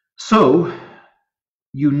 So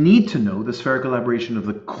you need to know the spherical aberration of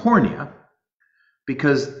the cornea,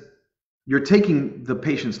 because you're taking the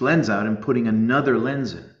patient's lens out and putting another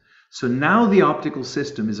lens in. So now the optical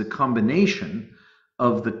system is a combination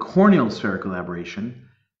of the corneal spherical aberration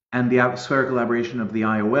and the spherical aberration of the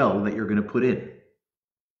IOL that you're going to put in.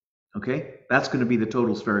 Okay? That's going to be the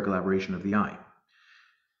total spherical aberration of the eye.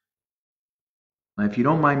 Now, if you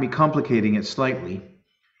don't mind me complicating it slightly,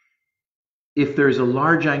 if there's a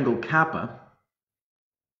large angle kappa,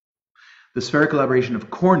 the spherical aberration of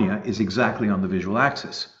cornea is exactly on the visual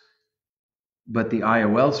axis. But the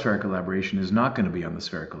IOL spherical aberration is not going to be on the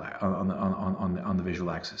spherical on the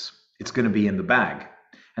visual axis. It's going to be in the bag,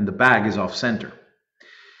 and the bag is off center.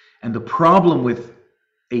 And the problem with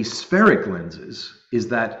aspheric lenses is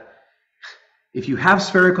that if you have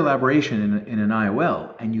spherical aberration in an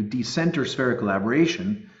IOL and you decenter spherical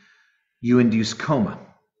aberration, you induce coma.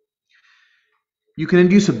 You can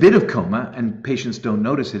induce a bit of coma, and patients don't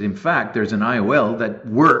notice it. In fact, there's an IOL that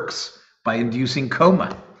works by inducing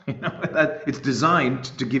coma. You know, that it's designed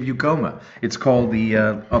to give you coma. It's called the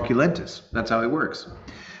oculentus. That's how it works.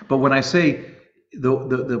 But when I say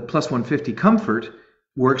the plus 150 comfort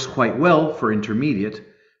works quite well for intermediate,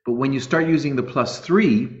 but when you start using the plus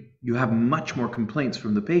 3, you have much more complaints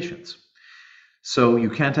from the patients. So you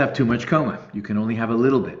can't have too much coma. You can only have a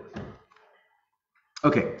little bit.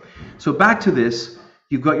 Okay, so back to this.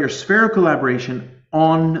 You've got your spherical aberration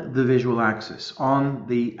on the visual axis, on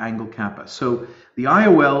the angle kappa. So the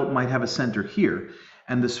IOL might have a center here,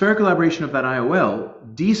 and the spherical aberration of that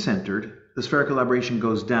IOL decentered, the spherical aberration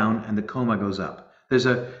goes down and the coma goes up. There's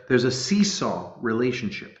a seesaw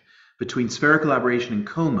relationship between spherical aberration and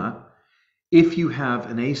coma if you have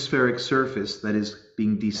an aspheric surface that is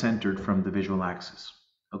being decentered from the visual axis.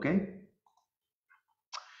 Okay?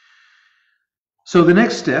 So the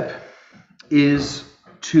next step is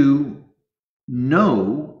to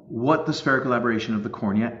know what the spherical aberration of the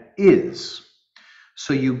cornea is.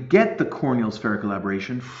 So you get the corneal spherical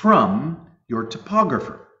aberration from your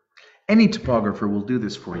topographer. Any topographer will do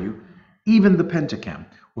this for you. Even the Pentacam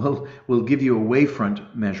will give you a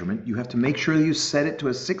wavefront measurement. You have to make sure that you set it to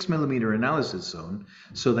a 6mm analysis zone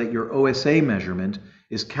so that your OSA measurement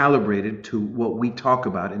is calibrated to what we talk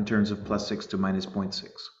about in terms of +6 to -0.6.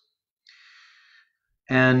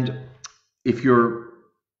 And if you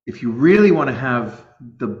really want to have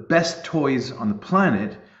the best toys on the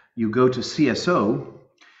planet, you go to CSO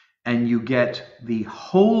and you get the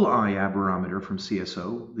whole eye aberrometer from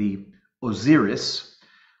CSO, the Osiris,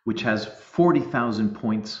 which has 40,000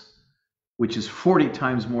 points, which is 40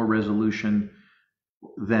 times more resolution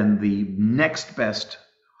than the next best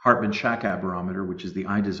Hartmann-Shack aberrometer, which is the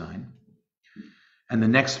eye design. And the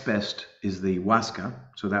next best is the Waska,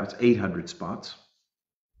 so that's 800 spots.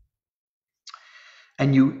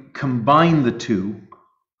 And you combine the two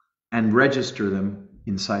and register them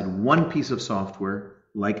inside one piece of software,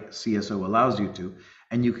 like CSO allows you to,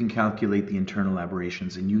 and you can calculate the internal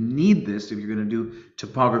aberrations. And you need this if you're going to do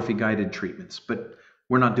topography-guided treatments. But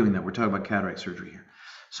we're not doing that. We're talking about cataract surgery here.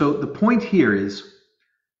 So the point here is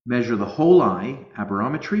measure the whole eye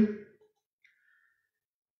aberrometry,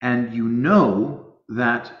 and you know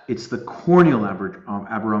that it's the corneal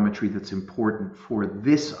aberrometry that's important for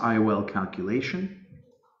this IOL calculation.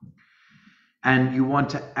 And you want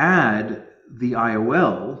to add the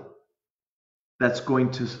IOL that's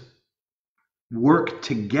going to work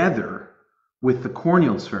together with the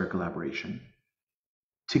corneal spherical aberration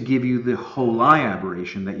to give you the whole eye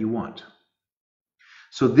aberration that you want.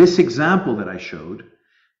 So this example that I showed,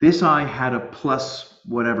 this eye had a plus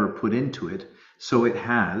whatever put into it, so it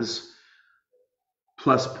has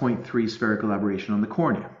plus 0.3 spherical aberration on the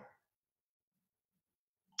cornea.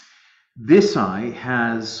 This eye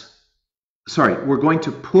has, sorry, we're going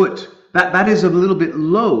to put, that is a little bit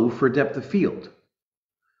low for depth of field.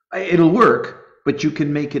 It'll work, but you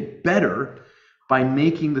can make it better by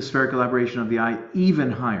making the spherical aberration of the eye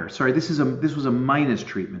even higher. Sorry, this was a minus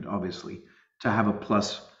treatment, obviously, to have a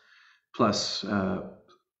plus.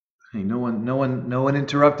 Hey, no one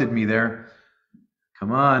interrupted me there.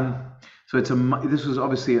 Come on. So this was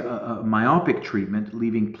obviously a myopic treatment,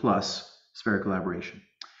 leaving plus spherical aberration.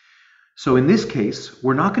 So in this case,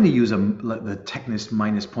 we're not going to use the Technis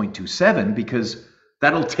 -0.27 because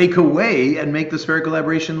that'll take away and make the spherical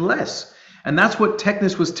aberration less. And that's what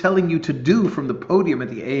Technis was telling you to do from the podium at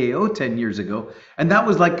the AAO 10 years ago. And that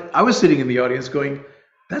was like, I was sitting in the audience going,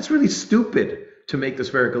 that's really stupid to make the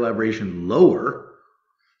spherical aberration lower.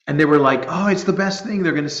 And they were like, oh, it's the best thing.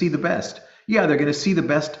 They're going to see the best. Yeah, they're going to see the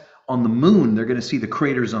best on the moon. They're going to see the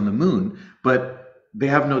craters on the moon, but they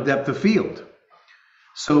have no depth of field.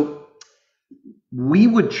 So we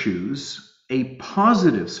would choose a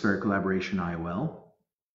positive spherical aberration IOL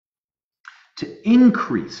to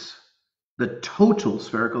increase the total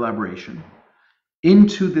spherical aberration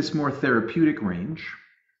into this more therapeutic range.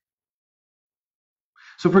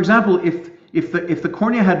 So for example, if the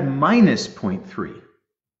cornea had -0.3,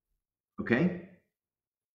 okay,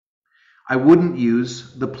 I wouldn't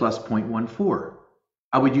use the plus 0.14.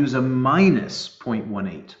 I would use a minus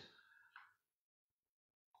 0.18.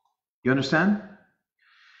 You understand?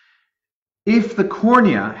 If the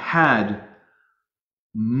cornea had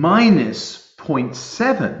minus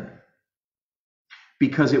 0.7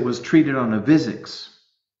 because it was treated on a Vizix,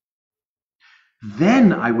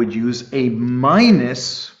 then I would use a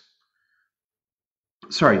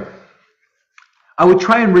I would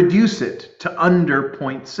try and reduce it to under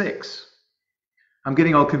 0.6. I'm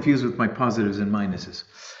getting all confused with my positives and minuses.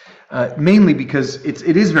 Mainly because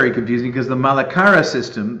it is very confusing because the Malacara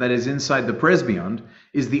system that is inside the PRESBYOND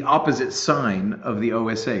is the opposite sign of the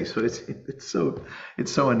OSA. So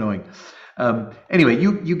it's so annoying. Anyway,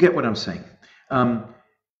 you get what I'm saying.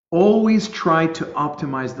 Always try to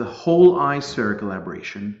optimize the whole eye spherical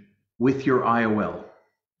aberration with your IOL,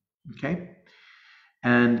 okay?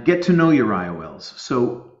 And get to know your IOLs.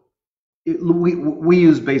 So we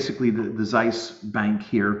use basically the Zeiss bank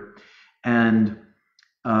here, and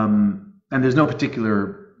there's no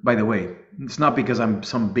particular, by the way, it's not because I'm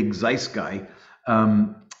some big Zeiss guy,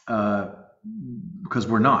 because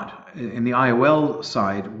we're not. In the IOL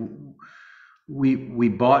side, we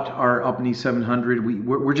bought our Opni 700.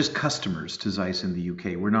 We're just customers to Zeiss in the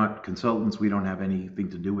UK. We're not consultants. We don't have anything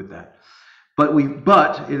to do with that. But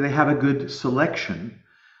they have a good selection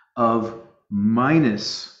of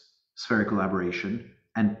minus spherical aberration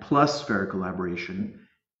and plus spherical aberration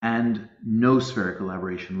and no spherical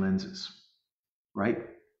aberration lenses, right?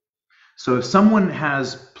 So if someone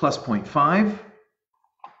has plus 0.5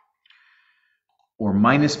 or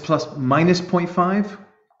minus 0.5,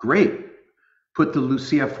 great. Put the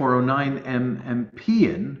Lucia 409 MP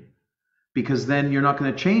in, because then you're not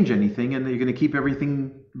going to change anything and you're going to keep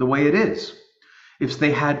everything the way it is. If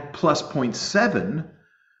they had plus 0.7,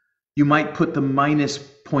 you might put the minus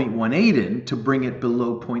 0.18 in to bring it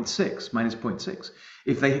below 0.6, minus 0.6.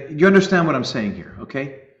 You understand what I'm saying here,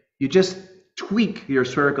 okay? You just tweak your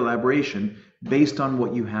spherical aberration based on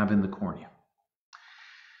what you have in the cornea.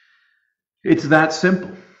 It's that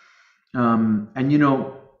simple. And you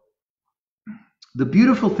know, the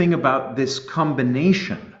beautiful thing about this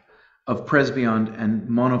combination of PRESBYOND and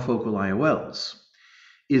monofocal IOLs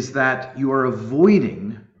is that you are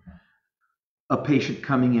avoiding a patient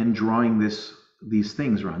coming in drawing these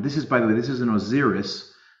things around. This is, by the way, this is an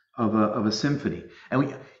Osiris of a symphony.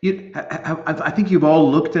 And I think you've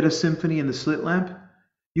all looked at a symphony in the slit lamp.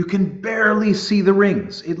 You can barely see the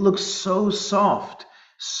rings. It looks so soft,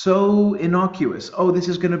 so innocuous. Oh, this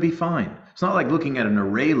is going to be fine. It's not like looking at an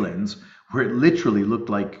array lens where it literally looked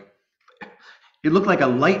like a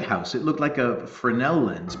lighthouse. It looked like a Fresnel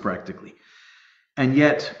lens practically. And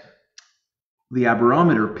yet the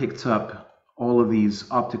aberrometer picks up all of these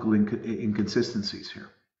optical inconsistencies here.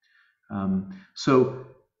 So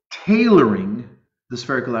tailoring the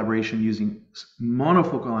spherical aberration using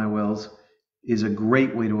monofocal IOLs is a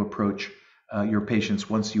great way to approach your patients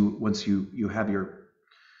once you have your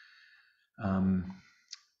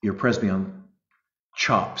PRESBYOND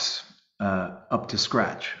chops up to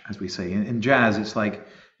scratch, as we say. In jazz, it's like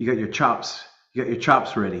you got your chops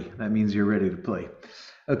ready. That means you're ready to play.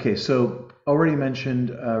 Okay, so already mentioned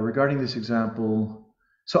regarding this example.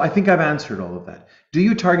 So I think I've answered all of that. Do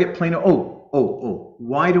you target plano? Oh,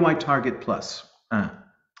 why do I target plus?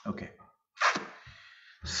 Okay.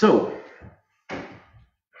 So,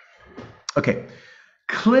 okay,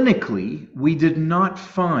 clinically, we did not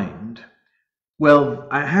find, well,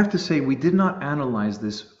 I have to say we did not analyze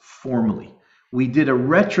this formally. We did a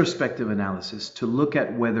retrospective analysis to look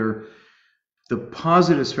at whether the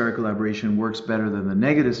positive spherical aberration works better than the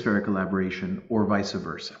negative spherical aberration or vice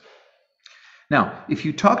versa. Now, if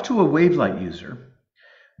you talk to a wavelight user,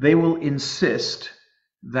 they will insist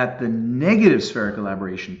that the negative spherical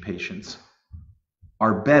aberration patients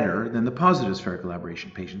are better than the positive spherical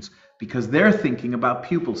aberration patients because they're thinking about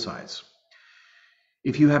pupil size.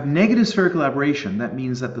 If you have negative spherical aberration, that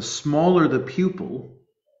means that the smaller the pupil,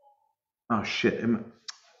 oh shit, am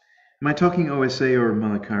I talking OSA or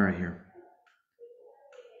Malacara here?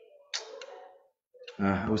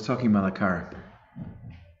 I was talking Malacara.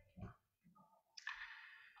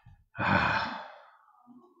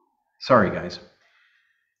 Sorry, guys.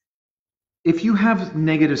 If you have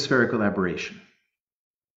negative spherical aberration,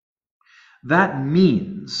 that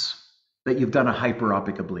means that you've done a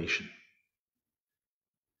hyperopic ablation.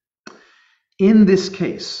 In this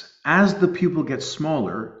case, as the pupil gets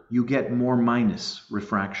smaller, you get more minus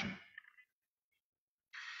refraction.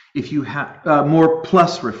 If you have more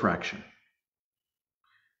plus refraction.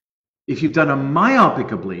 If you've done a myopic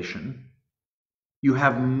ablation, you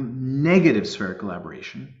have negative spherical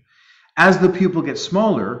aberration. As the pupil gets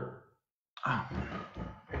smaller, I'm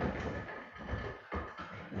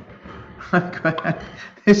glad.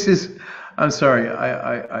 I'm sorry.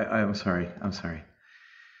 I'm sorry.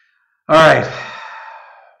 All right.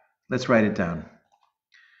 Let's write it down.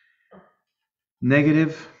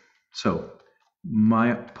 Negative. So,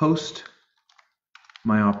 post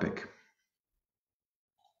myopic.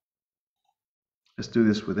 Let's do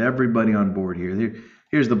this with everybody on board here.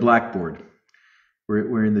 Here's the blackboard.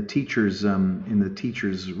 We're in the teacher's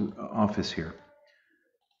office here.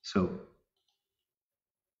 So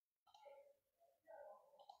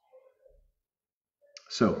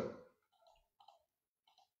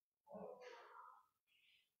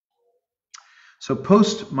So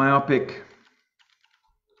post-myopic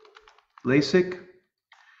LASIK,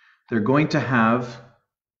 they're going to have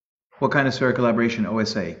what kind of spherical aberration?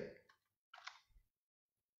 OSA.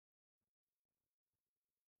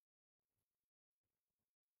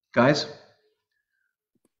 Guys,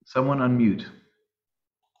 someone unmute.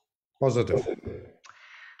 Positive.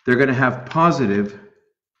 They're going to have positive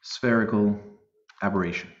spherical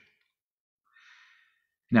aberration.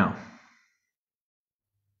 Now,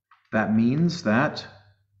 that means that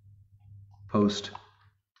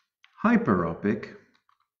post-hyperopic,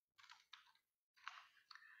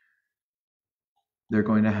 they're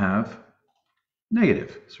going to have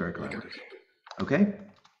negative spherical aberration. Okay?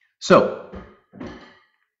 So,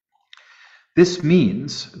 this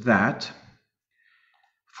means that,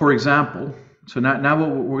 for example, so now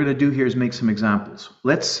what we're going to do here is make some examples.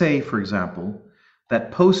 Let's say, for example,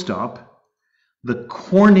 that post-op, the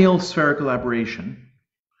corneal spherical aberration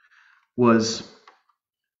was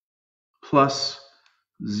plus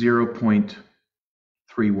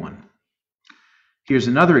 0.31. Here's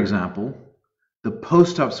another example. The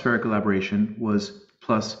post-op spherical aberration was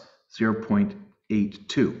plus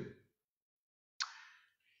 0.82.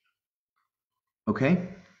 Okay,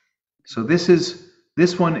 so this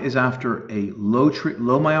one is after a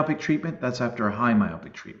low myopic treatment. That's after a high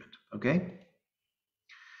myopic treatment. Okay,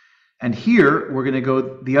 and here we're going to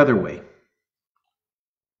go the other way.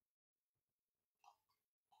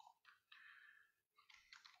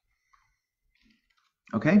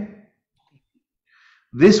 Okay,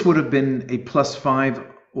 this would have been a +5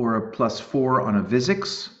 or a +4 on a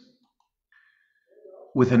Vizix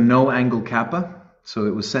with a no angle kappa, so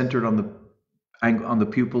it was centered on the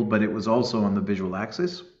pupil, but it was also on the visual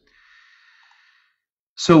axis.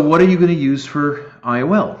 So what are you going to use for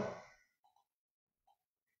IOL?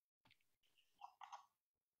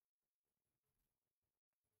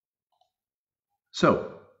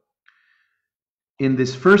 So in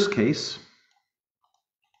this first case,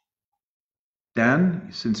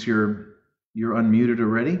 Dan, since you're unmuted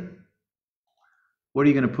already, what are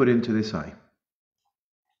you going to put into this eye?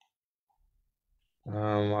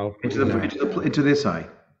 I'll put into this eye.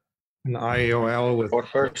 an IOL with For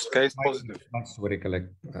first case, positive. spherical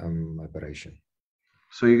aberration.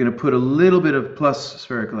 So you're going to put a little bit of plus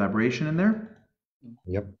spherical aberration in there?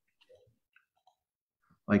 Yep.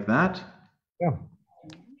 Like that? Yeah.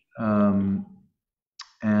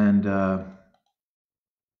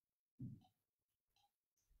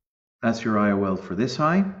 That's your IOL for this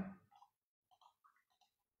eye.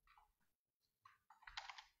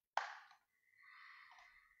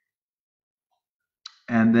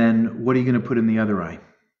 And then what are you going to put in the other eye?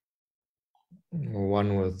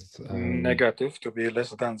 One with negative to be less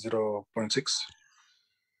than 0.6.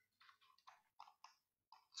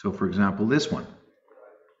 So for example, this one,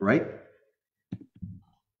 right?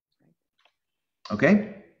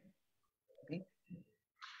 Okay?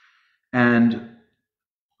 And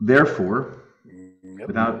therefore, Yep.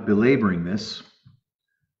 without belaboring this,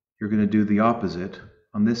 you're going to do the opposite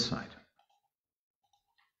on this side.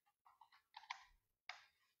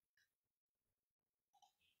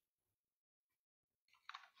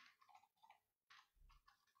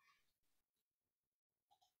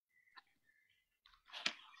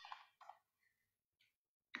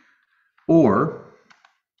 Or,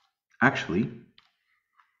 actually,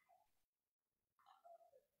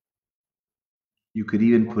 you could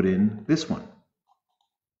even put in this one.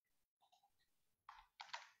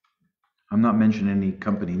 I'm not mentioning any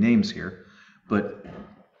company names here, but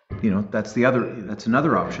you know, that's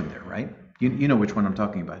another option there, right? You know which one I'm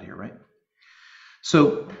talking about here, right?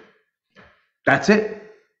 So that's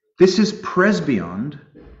it. This is PRESBYOND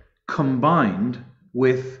combined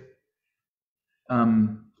with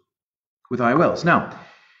IOLs. Now,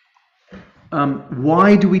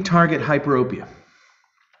 why do we target hyperopia?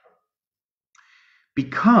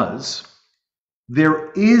 Because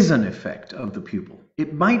there is an effect of the pupil.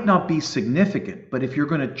 It might not be significant, but if you're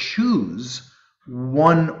going to choose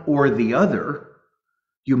one or the other,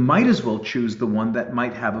 you might as well choose the one that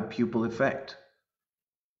might have a pupil effect,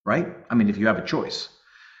 right? I mean, if you have a choice.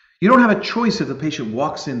 You don't have a choice if the patient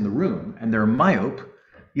walks in the room and they're a myope.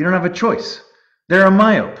 You don't have a choice. They're a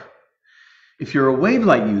myope. If you're a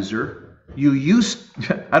wavelight user,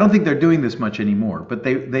 I don't think they're doing this much anymore, but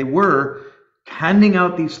they were handing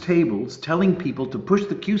out these tables, telling people to push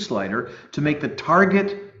the Q slider to make the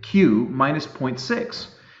target Q minus 0.6,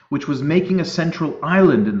 which was making a central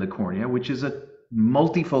island in the cornea, which is a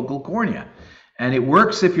multifocal cornea. And it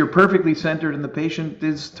works if you're perfectly centered and the patient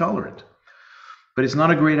is tolerant. But it's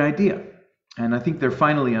not a great idea. And I think they're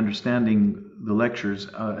finally understanding the lectures,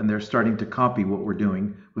 and they're starting to copy what we're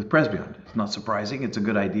doing with PRESBYOND. It's not surprising. It's a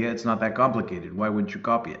good idea. It's not that complicated. Why wouldn't you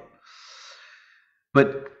copy it?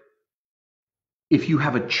 But if you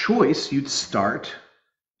have a choice, you'd start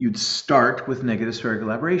with negative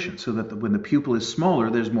spherical aberration, so that when the pupil is smaller,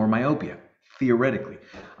 there's more myopia, theoretically.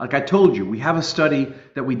 Like I told you, we have a study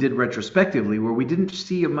that we did retrospectively where we didn't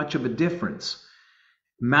see much of a difference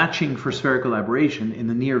matching for spherical aberration in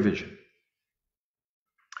the near vision.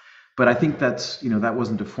 But I think that's, that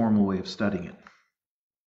wasn't a formal way of studying it.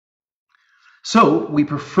 So we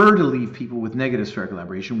prefer to leave people with negative spherical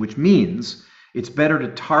aberration, which means it's better to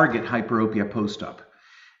target hyperopia post-op.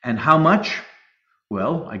 And how much?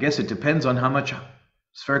 Well, I guess it depends on how much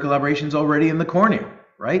spherical aberration is already in the cornea,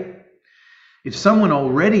 right? If someone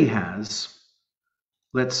already has,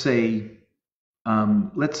 let's say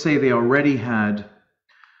they already had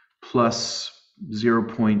minus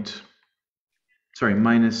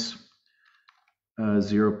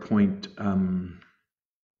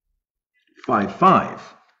 0.55,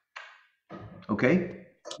 okay?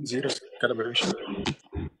 Zero calibration.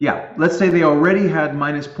 Yeah, let's say they already had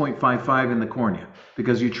minus 0.55 in the cornea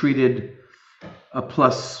because you treated a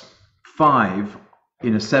 +5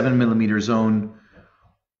 in a 7mm zone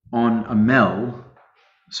on a MEL,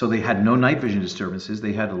 so they had no night vision disturbances.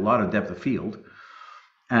 They had a lot of depth of field.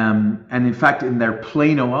 And in fact, in their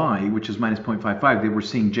plano eye, which is minus 0.55, they were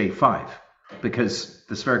seeing J5 because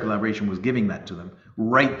the spherical aberration was giving that to them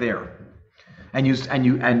right there. And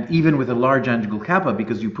even with a large angle kappa,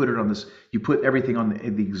 because you put it on this, you put everything on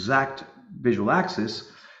the exact visual axis,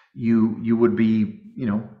 you would be,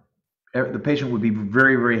 the patient would be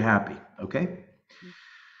very, very happy. Okay.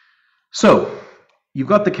 So you've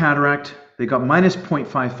got the cataract. They got minus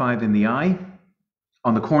 0.55 in the eye,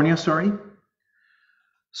 on the cornea. Sorry.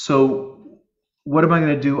 So what am I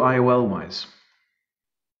going to do IOL wise?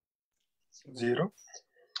 0.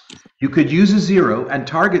 You could use a 0 and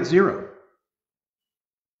target 0.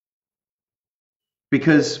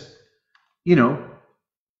 Because,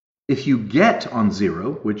 if you get on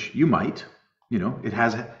 0, which you might, it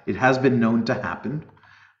has been known to happen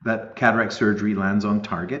that cataract surgery lands on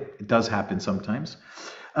target. It does happen sometimes.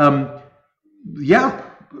 Yeah,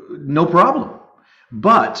 no problem.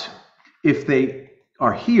 But if they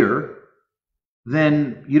are here,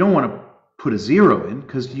 then you don't want to put a 0 in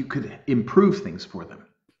because you could improve things for them,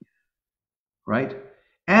 right?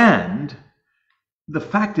 And the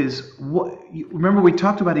fact is, remember we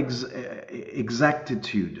talked about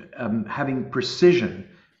exactitude, having precision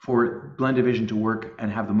for blended vision to work and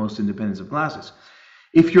have the most independence of glasses.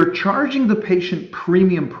 If you're charging the patient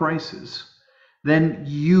premium prices, then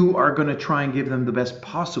you are going to try and give them the best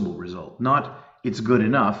possible result. Not it's good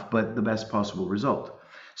enough, but the best possible result.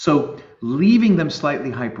 So leaving them slightly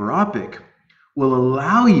hyperopic will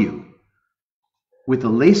allow you, with the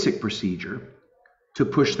LASIK procedure, to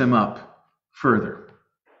push them up further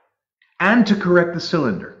and to correct the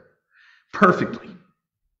cylinder perfectly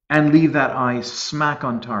and leave that eye smack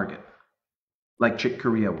on target like Chick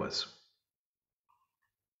Corea was.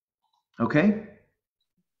 Okay?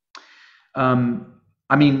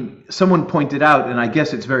 I mean, someone pointed out, and I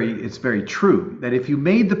guess it's very true, that if you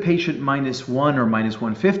made the patient -1 or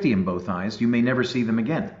 -150 in both eyes, you may never see them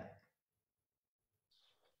again.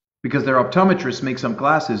 Because their optometrist makes some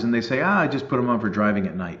glasses and they say, I just put them on for driving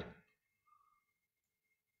at night.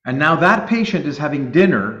 And now that patient is having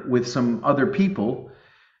dinner with some other people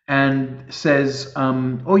and says,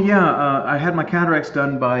 oh yeah, I had my cataracts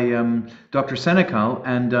done by Dr. Senecal,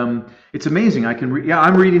 and it's amazing.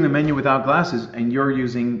 I'm reading the menu without glasses, and you're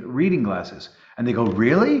using reading glasses. And they go,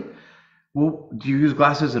 really? Well, do you use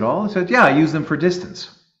glasses at all? I said, yeah, I use them for distance.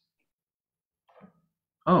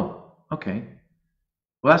 Oh, okay.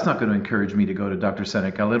 Well, that's not going to encourage me to go to Dr.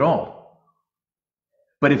 Senecal at all.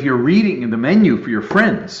 But if you're reading the menu for your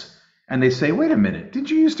friends and they say, wait a minute,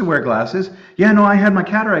 did you used to wear glasses? Yeah, no, I had my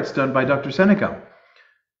cataracts done by Dr. Senecal.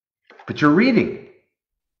 But you're reading.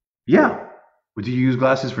 Yeah. Well, do you use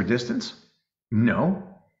glasses for distance? No.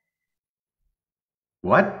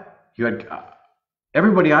 What? You had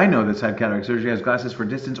everybody I know that's had cataract surgery has glasses for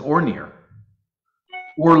distance or near.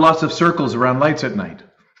 Or lots of circles around lights at night.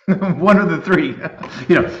 One of the three.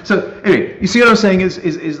 So anyway, you see what I'm saying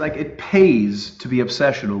is like it pays to be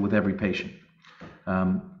obsessional with every patient.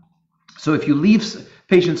 So if you leave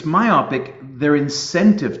patients myopic, their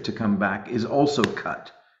incentive to come back is also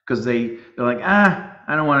cut because they're like,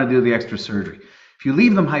 I don't want to do the extra surgery. If you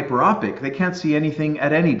leave them hyperopic, they can't see anything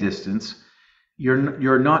at any distance.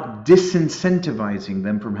 You're not disincentivizing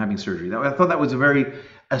them from having surgery. I thought that was a very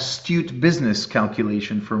astute business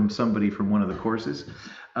calculation from somebody from one of the courses.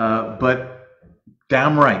 But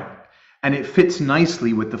Damn right. And it fits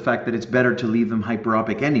nicely with the fact that it's better to leave them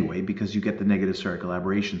hyperopic anyway, because you get the negative spherical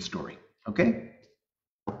aberration story. Okay?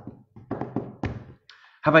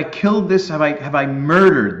 Have I killed this? Have I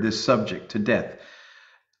murdered this subject to death?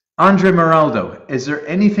 Andre Maraldo, is there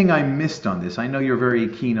anything I missed on this? I know you're very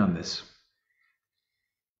keen on this.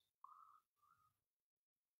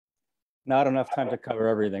 Not enough time to cover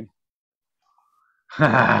everything.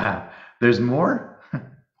 There's more?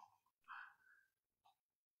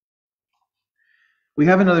 We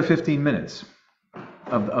have another 15 minutes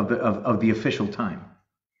of the official time.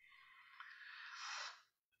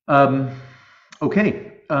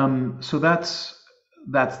 Okay, so that's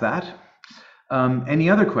that. Any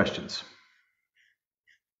other questions?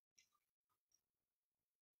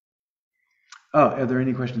 Oh, are there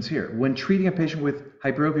any questions here? When treating a patient with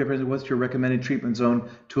hyperopia, what's your recommended treatment zone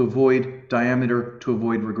to avoid diameter, to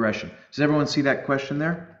avoid regression? Does everyone see that question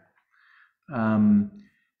there?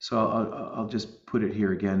 So I'll just put it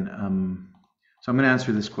here again. So I'm going to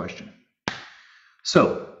answer this question.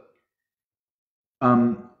 So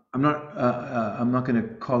I'm not going to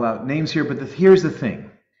call out names here, but here's the thing.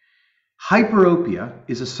 Hyperopia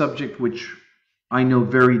is a subject which I know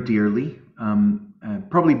very dearly,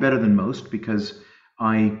 probably better than most, because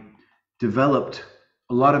I developed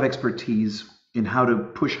a lot of expertise in how to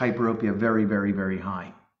push hyperopia very, very, very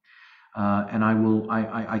high. And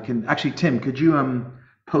I can actually, Tim, could you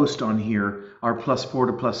post on here our +4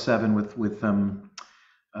 to +7 with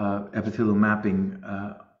epithelial mapping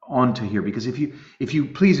onto here, because if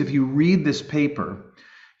you read this paper,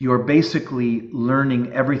 you are basically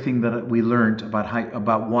learning everything that we learned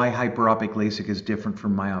about why hyperopic LASIK is different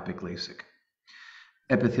from myopic LASIK.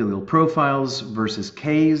 Epithelial profiles versus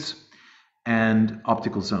Ks and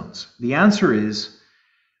optical zones. The answer is,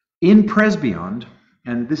 in PRESBYOND,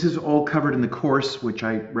 and this is all covered in the course, which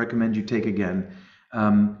I recommend you take again,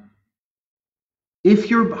 if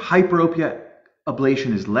your hyperopia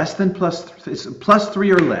ablation is less than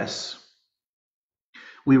 +3 or less,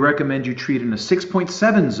 we recommend you treat in a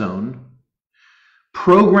 6.7 zone,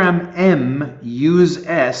 program M, use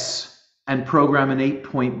S, and program an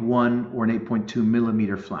 8.1 or an 8.2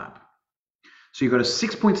 millimeter flap. So you got a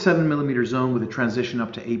 6.7 millimeter zone with a transition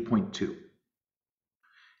up to 8.2,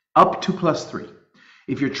 up to +3.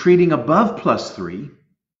 If you're treating above +3,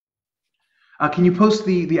 can you post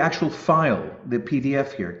the actual file, the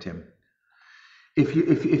PDF here, Tim? If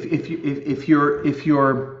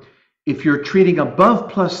you're treating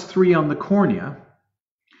above +3 on the cornea,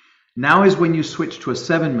 now is when you switch to a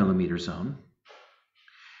 7 millimeter zone,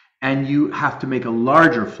 and you have to make a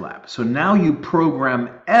larger flap. So now you program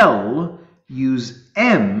L, use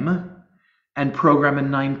M, and program a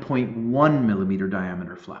 9.1 millimeter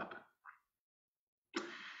diameter flap.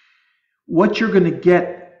 What you're going to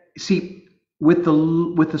get, see, with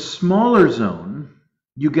the smaller zone,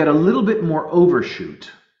 you get a little bit more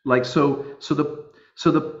overshoot. Like so the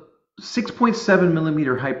 6.7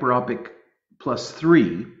 millimeter hyperopic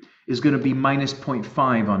 +3 is going to be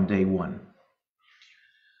 -0.5 on day 1.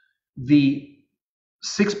 The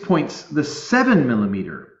 7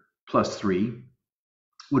 millimeter +3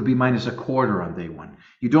 would be -1/4 on day 1.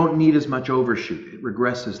 You don't need as much overshoot. It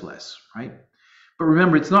regresses less, right? But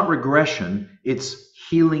remember, it's not regression, it's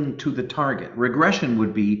healing to the target. Regression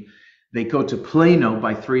would be they go to plano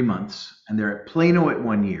by 3 months, and they're at plano at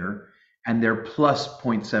 1 year, and they're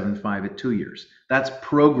 +0.75 at 2 years. That's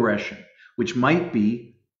progression, which might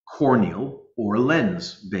be corneal or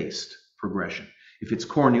lens-based progression. If it's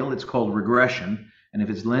corneal, it's called regression, and if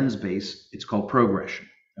it's lens-based, it's called progression,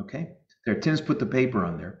 okay? There, Tim's put the paper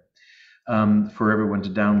on there for everyone to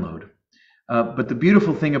download. But the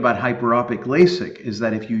beautiful thing about hyperopic LASIK is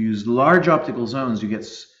that if you use large optical zones, you get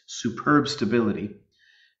superb stability,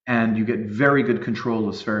 and you get very good control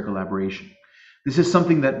of spherical aberration. This is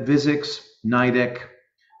something that Vizix, Nidec,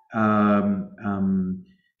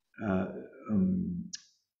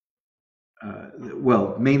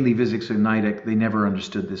 well, mainly Vizix and Nidec, they never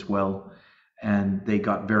understood this well, and they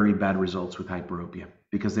got very bad results with hyperopia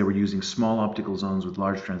because they were using small optical zones with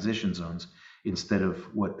large transition zones instead of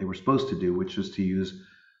what they were supposed to do, which was to use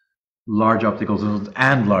large optical zones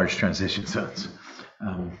and large transition zones.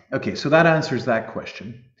 Okay, so that answers that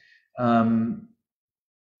question.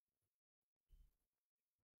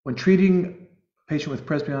 When treating a patient with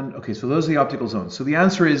PRESBYOND, okay, so those are the optical zones. So the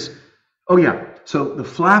answer is, oh yeah, so the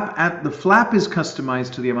flap is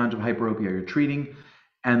customized to the amount of hyperopia you're treating,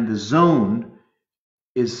 and the zone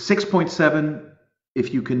is 6.7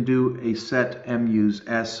 if you can do a set M use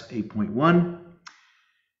S 8.1.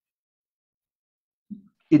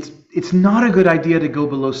 It's not a good idea to go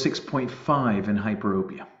below 6.5 in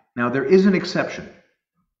hyperopia. Now there is an exception.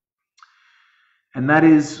 And that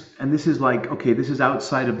is, and this is like, okay, this is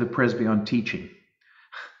outside of the PRESBYOND teaching.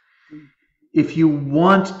 If you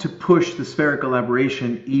want to push the spherical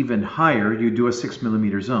aberration even higher, you do a 6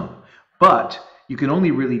 millimeter zone. But you can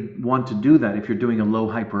only really want to do that if you're doing a low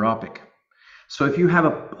hyperopic. So if you have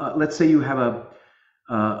a, let's say you have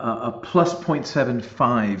a plus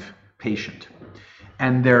 0.75 patient,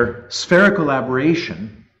 and their spherical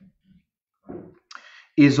aberration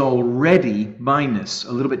is already minus,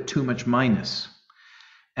 a little bit too much minus,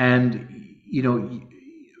 and you know,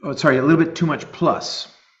 oh, sorry, a little bit too much plus,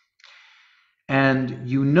 and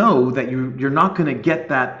you know that you're not going to get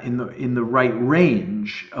that in the right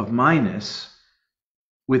range of minus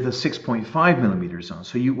with a 6.5 millimeter zone.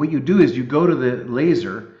 So what you do is you go to the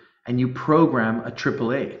laser and you program a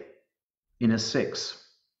AAA in a 6.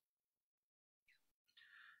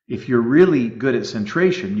 If you're really good at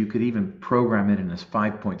centration, you could even program it in a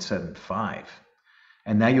 5.75,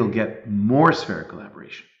 and now you'll get more spherical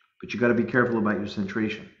aberration. But you got to be careful about your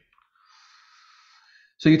centration.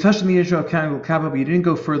 So you touched on the issue of angle kappa, but you didn't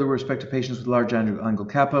go further with respect to patients with large angle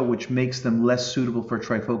kappa, which makes them less suitable for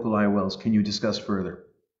trifocal IOLs. Can you discuss further?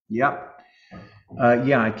 Yeah,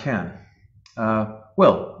 yeah, I can.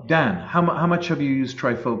 Well, Dan, how much have you used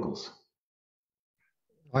trifocals?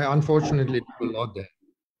 I unfortunately do a lot there.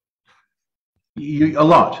 A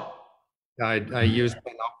lot. I use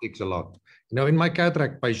PanOptics a lot. You know, in my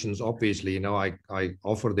cataract patients, obviously, you know, I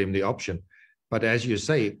offer them the option. But as you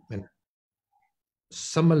say, and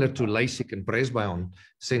similar to LASIK and PRESBYOND,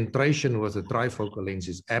 centration with a trifocal lens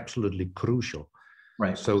is absolutely crucial.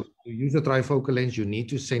 Right. So to use a trifocal lens, you need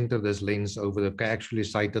to center this lens over the actually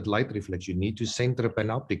sighted light reflex. You need to center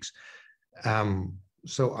PanOptics.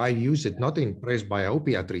 So I use it not in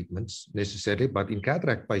presbyopia treatments necessarily, but in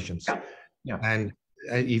cataract patients. Yeah. And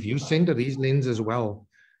if you center these lenses well,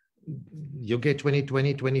 you get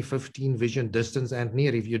 20/20, 20/15 vision distance and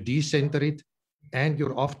near. If you decenter it and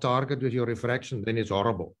you're off target with your refraction, then it's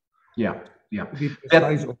horrible. Yeah, yeah. Be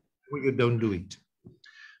precise or you don't do it.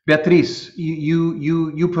 Beatriz,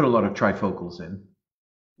 you put a lot of trifocals in.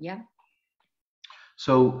 Yeah.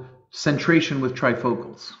 So centration with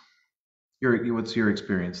trifocals. What's your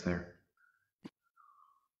experience there?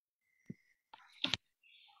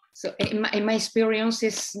 So in my experience,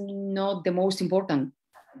 it's not the most important.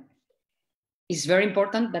 It's very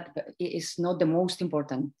important, but it's not the most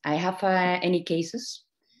important. I have any cases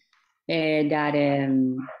that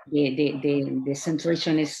the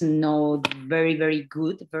centration is not very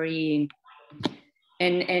good,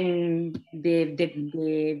 and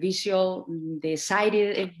the visual, the sight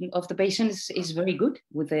of the patient is very good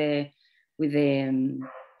with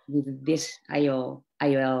this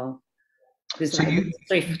IOL. So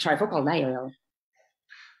trifocal IOL.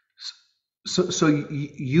 So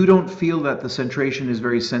you don't feel that the centration is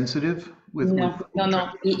very sensitive with no.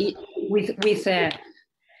 With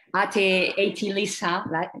at 80 Lisa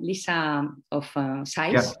of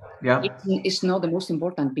size. Yeah. It's not the most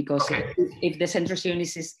important, because if the centration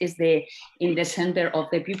is in the center of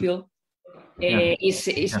the pupil, is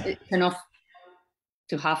enough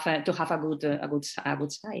to have a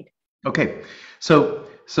good sight. Okay, so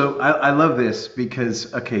I love this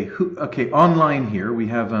because online here we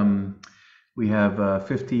have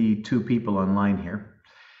 52 people online here.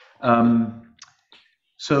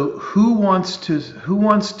 So who wants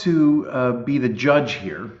to be the judge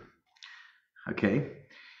here? Okay,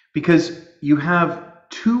 because you have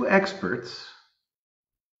two experts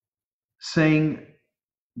saying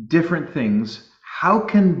different things. How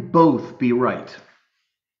can both be right?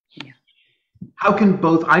 How can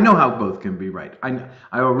both? I know how both can be right. I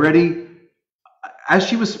already, as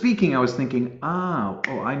she was speaking, I was thinking,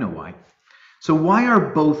 I know why. So why are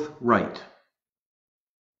both right?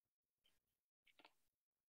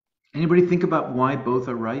 Anybody think about why both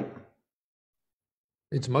are right?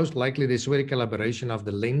 It's most likely the spherical aberration of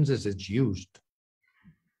the lenses it's used.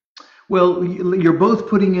 Well, you're both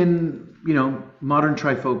putting in, modern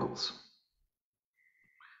trifocals.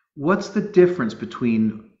 What's the difference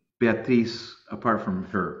between Beatriz, apart from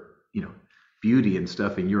her, beauty and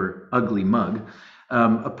stuff, and your ugly mug?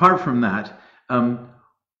 Apart from that,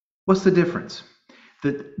 what's the difference?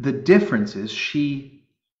 The difference is she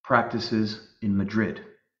practices in Madrid,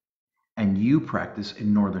 and you practice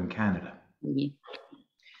in Northern Canada. Mm-hmm.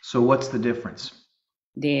 So what's the difference?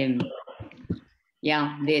 The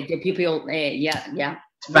pupil,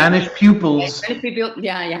 Spanish pupils. Spanish pupil,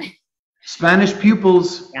 Spanish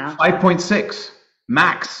pupils, 5.6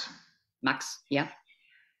 max. Max, yeah.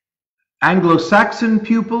 Anglo-Saxon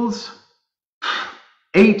pupils,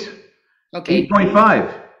 8. Okay.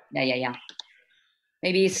 8.5. Yeah.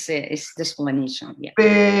 Maybe it's the explanation. Yeah.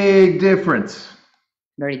 Big difference.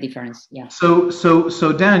 very different. Yeah.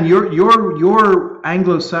 So Dan, your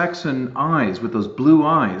Anglo-Saxon eyes with those blue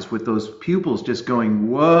eyes, with those pupils just going,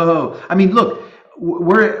 whoa. I mean, look,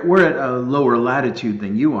 we're at a lower latitude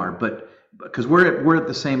than you are, but because we're at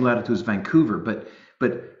the same latitude as Vancouver, but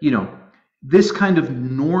you know, this kind of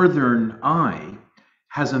northern eye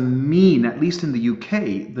has a mean, at least in the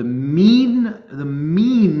UK, the mean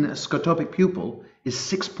scotopic pupil is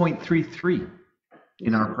 6.33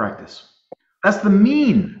 in our practice. That's the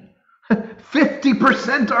mean.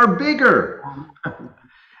 50% are bigger.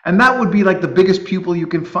 And that would be like the biggest pupil you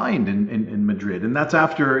can find in Madrid. And that's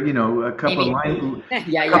after, you know, a couple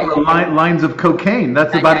of lines of cocaine.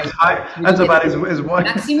 That's about as high, that's about as wide.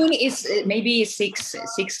 Maximum is maybe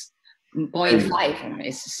 6.5.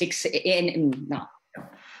 It's 6 in, no.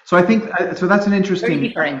 So I think, so that's an interesting, very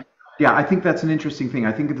different. Yeah, I think that's an interesting thing.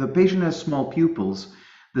 I think if the patient has small pupils,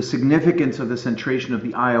 the significance of the centration of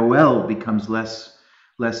the IOL becomes less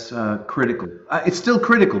critical. It's still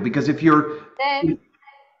critical because if your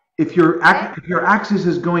axis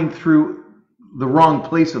is going through the wrong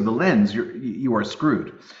place of the lens, you are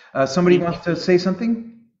screwed. Somebody wants to say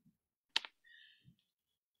something?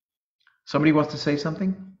 Somebody wants to say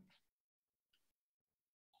something?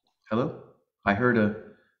 Hello? I heard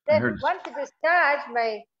once it is charged,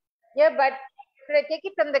 my earbud, should I take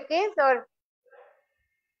it from the case or?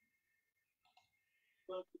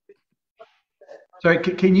 Sorry,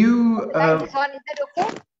 can you? The light is on. Is that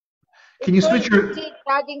okay? Can you switch your?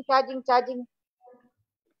 Charging.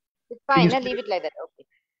 It's fine. I'll leave it like that. Okay.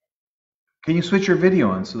 Can you switch your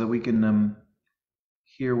video on so that we can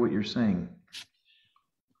hear what you're saying?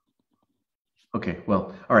 Okay.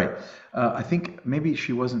 Well, all right. I think maybe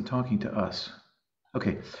she wasn't talking to us.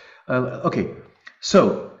 Okay. Okay.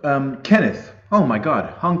 So, Kenneth. Oh my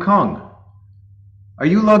God, Hong Kong. Are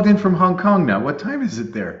you logged in from Hong Kong now? What time is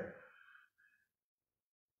it there?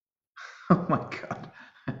 Oh my God.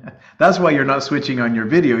 That's why you're not switching on your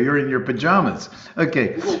video. You're in your pajamas.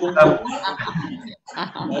 Okay. Okay.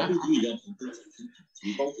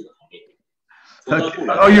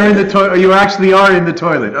 Oh, you're in the toilet. You actually are in the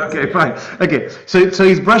toilet. Okay, fine. Okay. So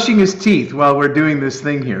he's brushing his teeth while we're doing this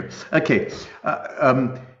thing here. Okay.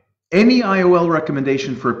 Any IOL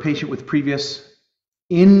recommendation for a patient with previous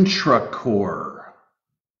intracore?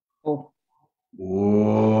 Oh.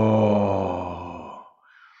 Whoa.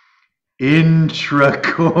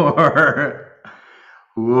 Intracore.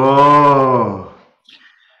 Whoa.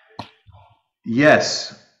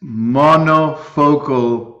 Yes.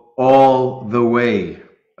 Monofocal all the way.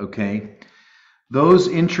 Okay. Those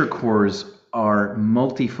intracores are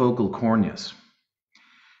multifocal corneas.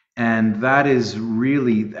 And that is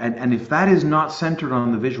really, and if that is not centered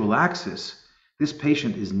on the visual axis, this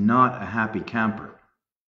patient is not a happy camper.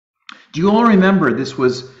 Do you all remember this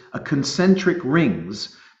was a concentric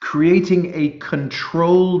rings creating a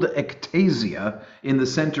controlled ectasia in the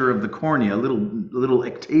center of the cornea, a little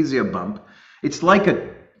ectasia bump. It's like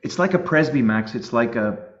a Presby Max. It's like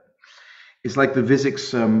the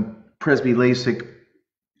Vizix Presby LASIK.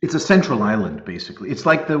 It's a central island basically. It's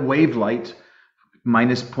like the wave light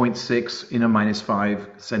minus 0.6 in a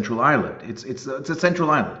 -5 central island. It's a central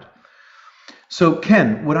island. So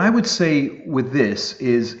Ken, what I would say with this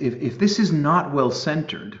is if this is not well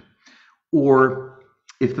centered, or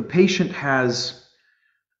if the patient has,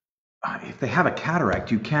 if they have a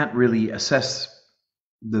cataract, you can't really assess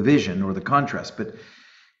the vision or the contrast, but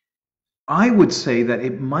I would say that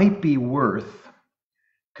it might be worth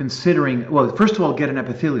considering, well, first of all, get an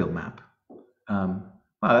epithelial map. Wow,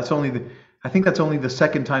 I think that's only the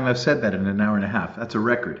second time I've said that in an hour and a half. That's a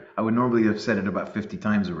record. I would normally have said it about 50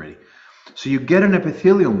 times already. So you get an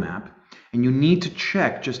epithelial map, and you need to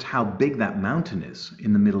check just how big that mountain is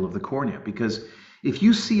in the middle of the cornea, because if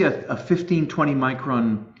you see a 15, 20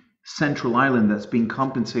 micron central island that's being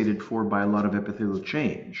compensated for by a lot of epithelial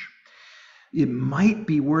change, it might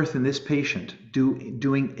be worth in this patient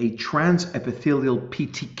doing a transepithelial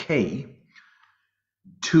PTK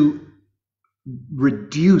to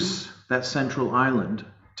reduce that central island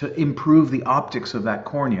to improve the optics of that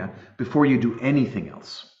cornea before you do anything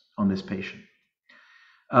else on this patient.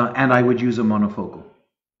 And I would use a monofocal,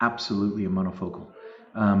 absolutely a monofocal.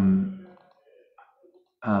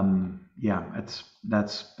 Yeah,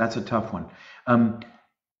 that's a tough one.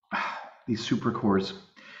 These supercores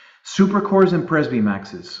and Presby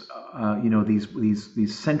Maxes, you know,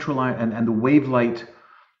 these central and the wavelight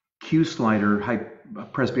Q slider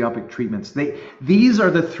presbyopic treatments. These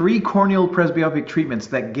are the 3 corneal presbyopic treatments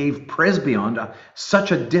that gave PRESBYOND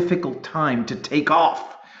such a difficult time to take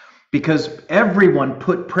off, because everyone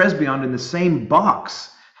put PRESBYOND in the same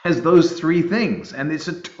box has those three things, and it's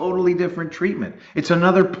a totally different treatment. It's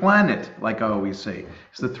another planet, like I always say.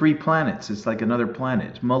 It's the three planets. It's like another planet.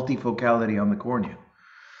 It's multifocality on the cornea.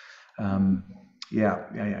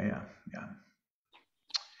 Yeah.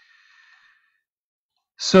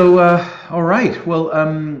 So, all right. Well,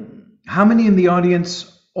 how many in the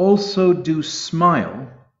audience also do SMILE?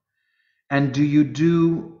 And do you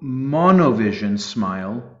do monovision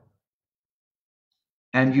SMILE?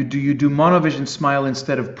 And do you do monovision SMILE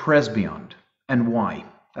instead of PRESBYOND? And why?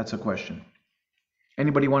 That's a question.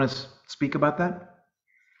 Anybody want to speak about that?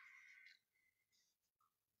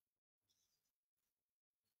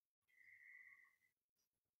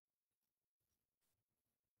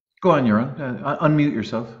 Go on, Jeroen. Unmute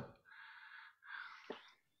yourself.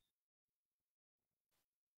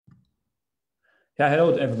 Yeah,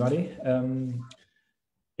 hello everybody.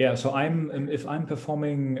 Yeah, so if I'm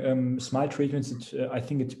performing SMILE treatments, I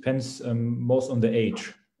think it depends most on the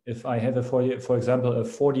age. If I have for example, a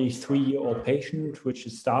 43-year-old patient which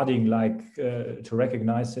is starting to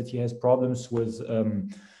recognize that he has problems with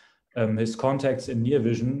his contacts in near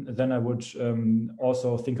vision, then I would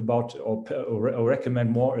also think about or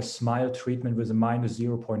recommend more a SMILE treatment with a minus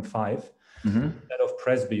 0.5. Instead of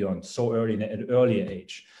PRESBYOND so early in an earlier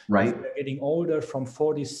age. Right. If they're getting older from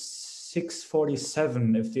 46,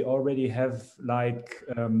 47, if they already have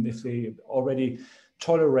if they already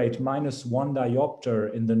tolerate -1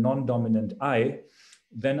 diopter in the non-dominant eye,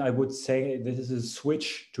 then I would say this is a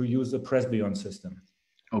switch to use a PRESBYOND system.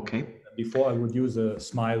 Okay. Before I would use a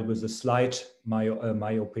SMILE with a slight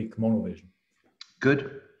myopic monovision.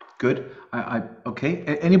 Good. Okay.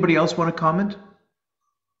 Anybody else want to comment?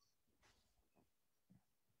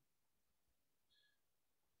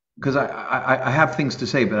 Because I have things to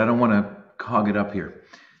say, but I don't want to hog it up here.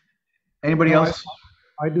 Anybody else?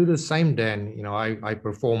 I do the same, Dan. You know, I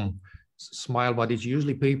perform SMILE, but it's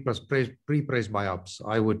usually pre-presbyops.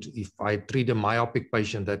 If I treat a myopic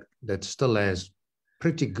patient that still has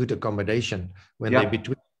pretty good accommodation, when they're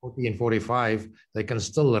between 40 and 45, they can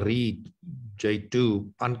still read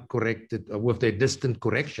J2 uncorrected with their distant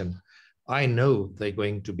correction. I know they're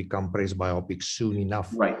going to become presbyopic soon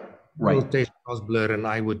enough. Right. We'll test cross blur, and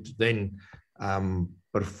I would then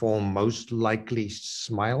perform most likely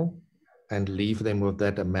SMILE and leave them with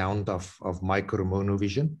that amount of micro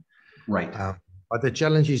monovision. Right. But the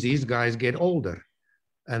challenge is these guys get older,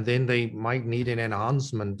 and then they might need an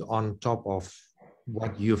enhancement on top of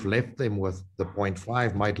what you've left them with. The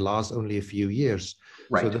 0.5 might last only a few years.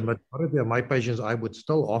 Right. So the majority of my patients, I would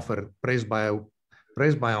still offer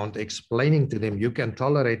PRESBYOND, explaining to them you can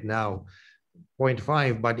tolerate now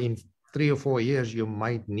 0.5, but in 3 or 4 years, you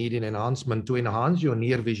might need an enhancement to enhance your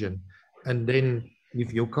near vision. And then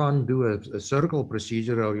if you can't do a circle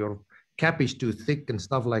procedure or your cap is too thick and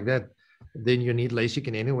stuff like that, then you need LASIK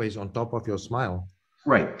anyways on top of your SMILE.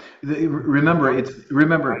 Right. Remember, it's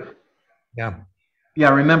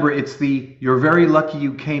the you're very lucky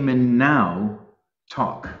you came in now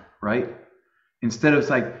talk, right? Instead of it's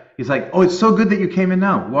like, oh, it's so good that you came in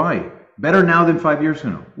now. Why? Better now than 5 years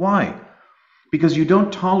from now. Why? Because you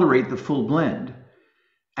don't tolerate the full blend.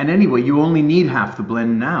 And anyway, you only need half the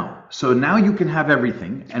blend now. So now you can have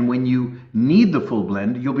everything. And when you need the full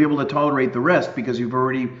blend, you'll be able to tolerate the rest because you've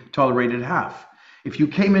already tolerated half. If you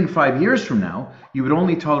came in 5 years from now, you would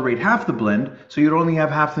only tolerate half the blend. So you'd only have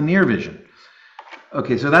half the near vision.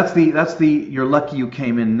 Okay, so that's the you're lucky you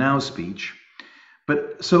came in now speech.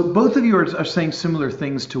 But so both of you are saying similar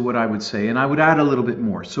things to what I would say, and I would add a little bit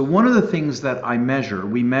more. So one of the things that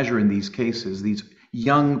we measure in these cases, these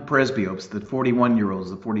young presbyopes, the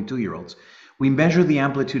 41-year-olds, the 42-year-olds, we measure the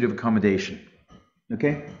amplitude of accommodation.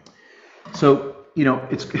 Okay? So, you know,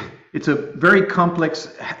 it's a very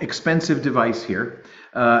complex, expensive device here,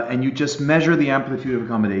 and you just measure the amplitude of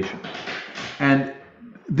accommodation. And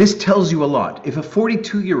this tells you a lot. If a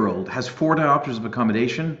 42-year-old has 4 diopters of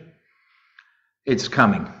accommodation, it's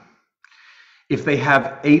coming. If they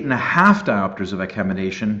have 8.5 diopters of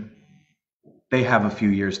accommodation, they have a few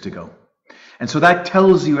years to go. And so that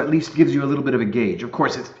tells you, at least gives you a little bit of a gauge. Of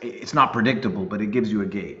course, it's not predictable, but it gives you a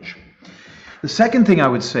gauge. The second thing I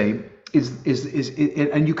would say is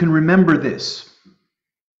and you can remember this.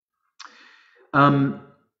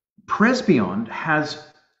 PRESBYOND has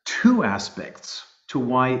 2 aspects to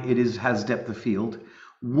why it has depth of field.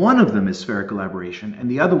 One of them is spherical aberration, and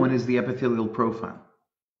the other one is the epithelial profile.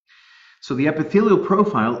 So the epithelial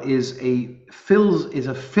profile is a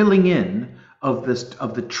filling in of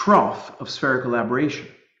the trough of spherical aberration.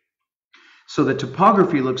 So the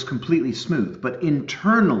topography looks completely smooth, but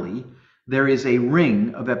internally there is a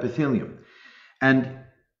ring of epithelium. And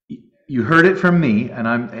you heard it from me, and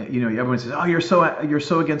I'm, you know, everyone says, oh, you're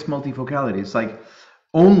so against multifocality. It's like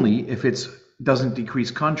only if it doesn't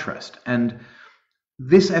decrease contrast. And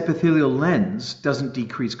this epithelial lens doesn't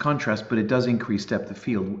decrease contrast, but it does increase depth of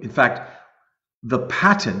field. In fact, the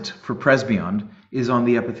patent for PRESBYOND is on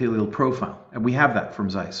the epithelial profile, and we have that from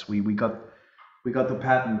Zeiss. We got the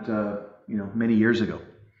patent, you know, many years ago.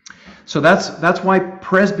 So that's why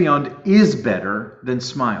PRESBYOND is better than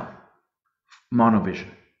SMILE monovision.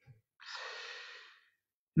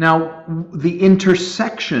 Now, the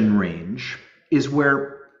intersection range is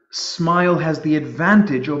where SMILE has the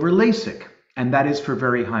advantage over LASIK, and that is for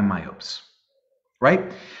very high myopes,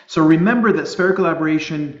 right? So remember that spherical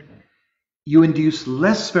aberration, you induce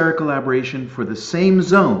less spherical aberration for the same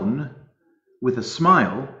zone with a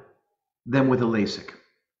SMILE than with a LASIK.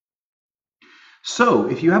 So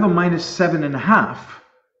if you have a -7.5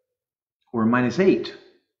 or a -8,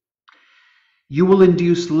 you will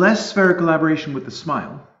induce less spherical aberration with the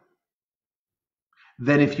SMILE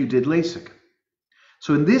than if you did LASIK.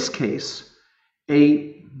 So in this case,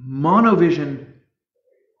 a monovision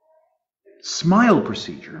SMILE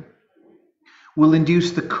procedure will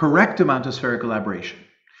induce the correct amount of spherical aberration.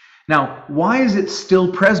 Now, why is it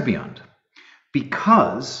still PRESBYOND?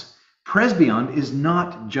 Because PRESBYOND is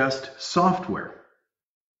not just software.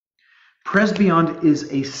 PRESBYOND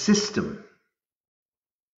is a system.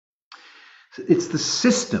 It's the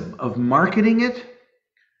system of marketing it,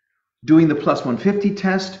 doing the +150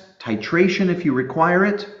 test, titration if you require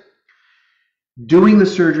it, doing the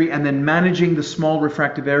surgery, and then managing the small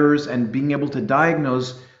refractive errors and being able to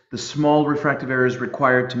diagnose the small refractive errors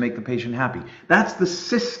required to make the patient happy. That's the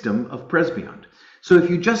system of PRESBYOND. So if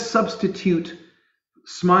you just substitute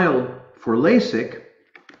SMILE for LASIK,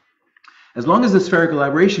 as long as the spherical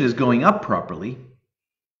aberration is going up properly,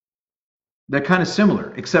 they're kind of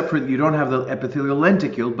similar, except for you don't have the epithelial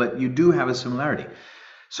lenticule, but you do have a similarity.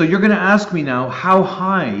 So you're going to ask me now, how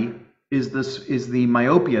high is the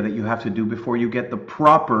myopia that you have to do before you get the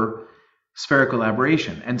proper spherical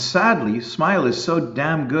aberration? And sadly, SMILE is so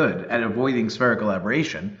damn good at avoiding spherical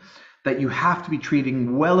aberration that you have to be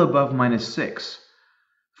treating well above -6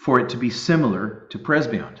 for it to be similar to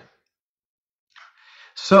PRESBYOND.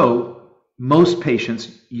 So most patients,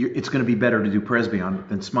 it's going to be better to do PRESBYOND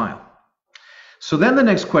than SMILE. So then the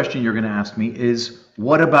next question you're going to ask me is,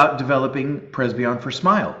 what about developing PRESBYOND for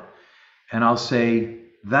SMILE? And I'll say,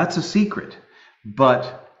 that's a secret.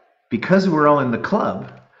 But because we're all in the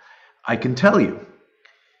club, I can tell you,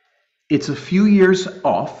 it's a few years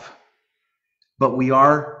off, but we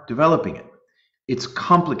are developing it. It's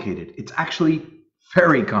complicated. It's actually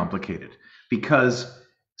very complicated because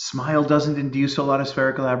SMILE doesn't induce a lot of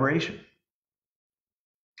spherical aberration.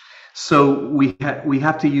 So we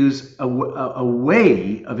have to use a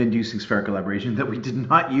way of inducing spherical aberration that we did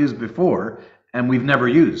not use before, and we've never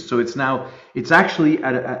used. So it's actually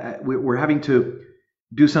we're having to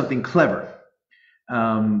do something clever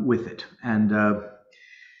with it. And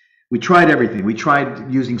we tried everything. We tried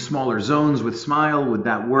using smaller zones with SMILE. Would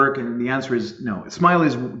that work? And the answer is no. SMILE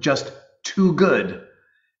is just too good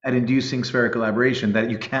at inducing spherical aberration that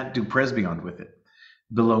you can't do PRESBYOND with it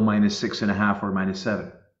below -6.5 or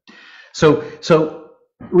 -7. So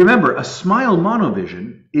remember, a SMILE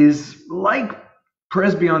monovision is like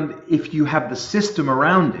PRESBYOND if you have the system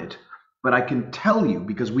around it. But I can tell you,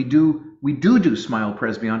 because we do SMILE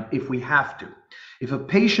PRESBYOND if we have to. If a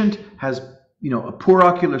patient has, you know, a poor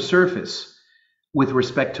ocular surface with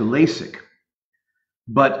respect to LASIK,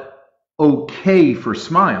 but okay for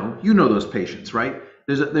SMILE, you know those patients, right?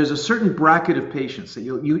 There's a certain bracket of patients that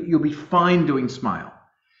you'll be fine doing SMILE.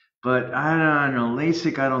 But I don't know,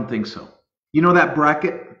 LASIK, I don't think so. You know that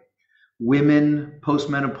bracket? Women,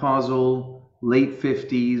 postmenopausal, late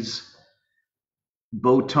 50s,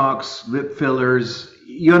 Botox, lip fillers.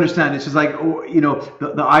 You understand, it's just like, oh, you know,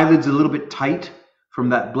 the eyelid's a little bit tight from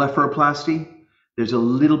that blepharoplasty. There's a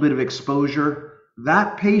little bit of exposure.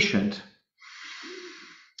 That patient,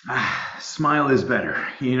 SMILE is better,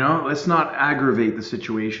 you know? Let's not aggravate the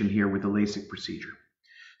situation here with the LASIK procedure.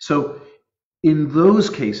 So in those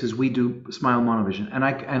cases, we do SMILE monovision, and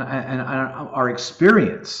our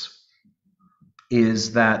experience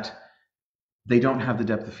is that they don't have the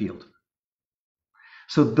depth of field.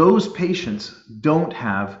 So those patients don't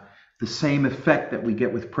have the same effect that we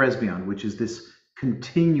get with PRESBYOND, which is this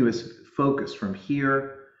continuous focus from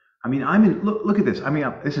here. I mean, look at this. I mean,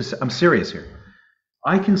 I'm serious here.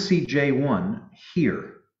 I can see J1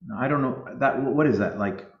 here. Now, I don't know that. What is that,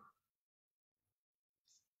 like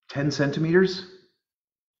 10 centimeters?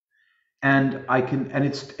 And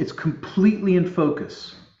it's completely in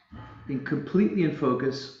focus. Completely in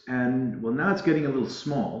focus. And well, now it's getting a little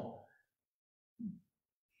small.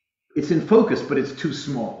 It's in focus, but it's too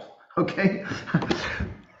small, okay?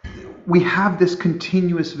 We have this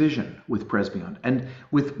continuous vision with PRESBYOND. And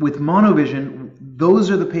with monovision, those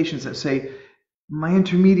are the patients that say, my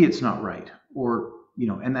intermediate's not right. Or, you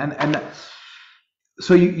know, and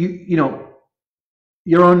so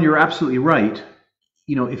you're absolutely right.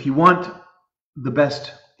 You know, if you want the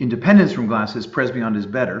best independence from glasses, PRESBYOND is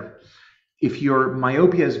better. If your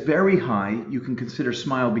myopia is very high, you can consider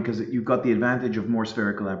SMILE because you've got the advantage of more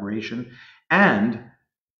spherical aberration and a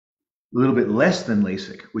little bit less than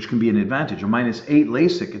LASIK, which can be an advantage. A -8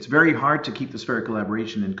 LASIK, it's very hard to keep the spherical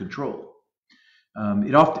aberration in control.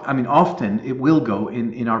 Often it will go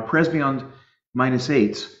in our PRESBYOND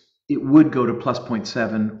 -8s, it would go to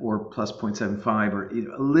 +0.7 or +0.75 or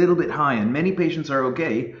a little bit high. And many patients are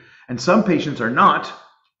okay, and some patients are not,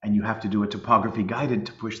 and you have to do a topography guided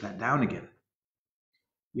to push that down again.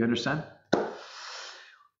 You understand?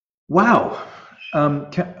 Wow.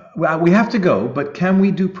 Well, we have to go, but can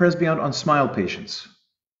we do PRESBYOND on SMILE patients?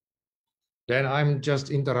 Dan, I'm just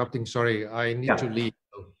interrupting. Sorry, I need to leave.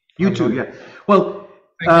 You too, yeah. Well,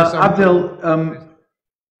 Abdel,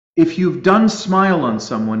 if you've done SMILE on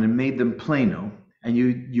someone and made them plano, and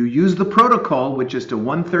you use the protocol, which is to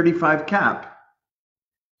 135 cap,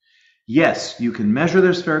 yes, you can measure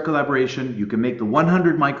their spherical aberration, you can make the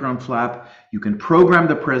 100 micron flap, you can program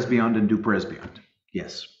the PRESBYOND and do PRESBYOND.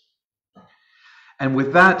 Yes. And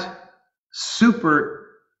with that super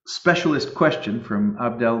specialist question from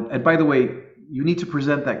Abdel, and by the way, you need to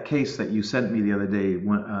present that case that you sent me the other day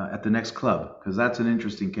at the next club, because that's an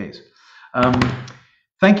interesting case.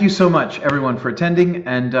 Thank you so much, everyone, for attending,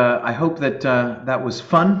 and I hope that that was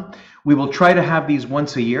fun. We will try to have these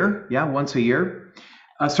once a year. Yeah, once a year.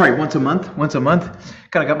 Sorry, once a month. Once a month.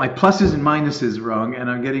 Kind of got my pluses and minuses wrong,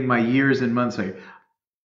 and I'm getting my years and months.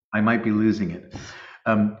 I might be losing it.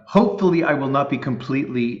 Hopefully, I will not be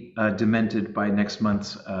completely demented by next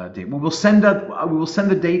month's date. We will send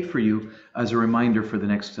a date for you as a reminder for the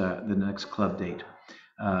next club date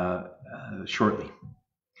shortly.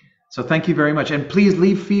 So thank you very much, and please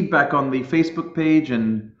leave feedback on the Facebook page.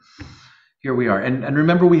 And here we are. And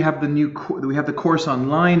remember, we have the course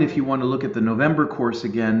online if you want to look at the November course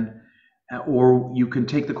again, or you can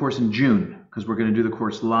take the course in June because we're going to do the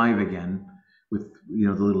course live again with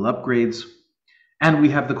the little upgrades. And we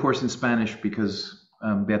have the course in Spanish because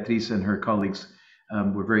Beatriz and her colleagues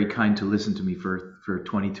were very kind to listen to me for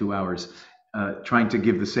 22 hours trying to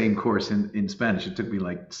give the same course in Spanish. It took me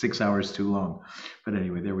like 6 hours too long. But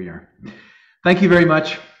anyway, there we are. Thank you very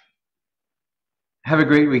much. Have a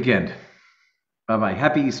great weekend. Bye-bye.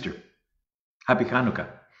 Happy Easter. Happy Hanukkah.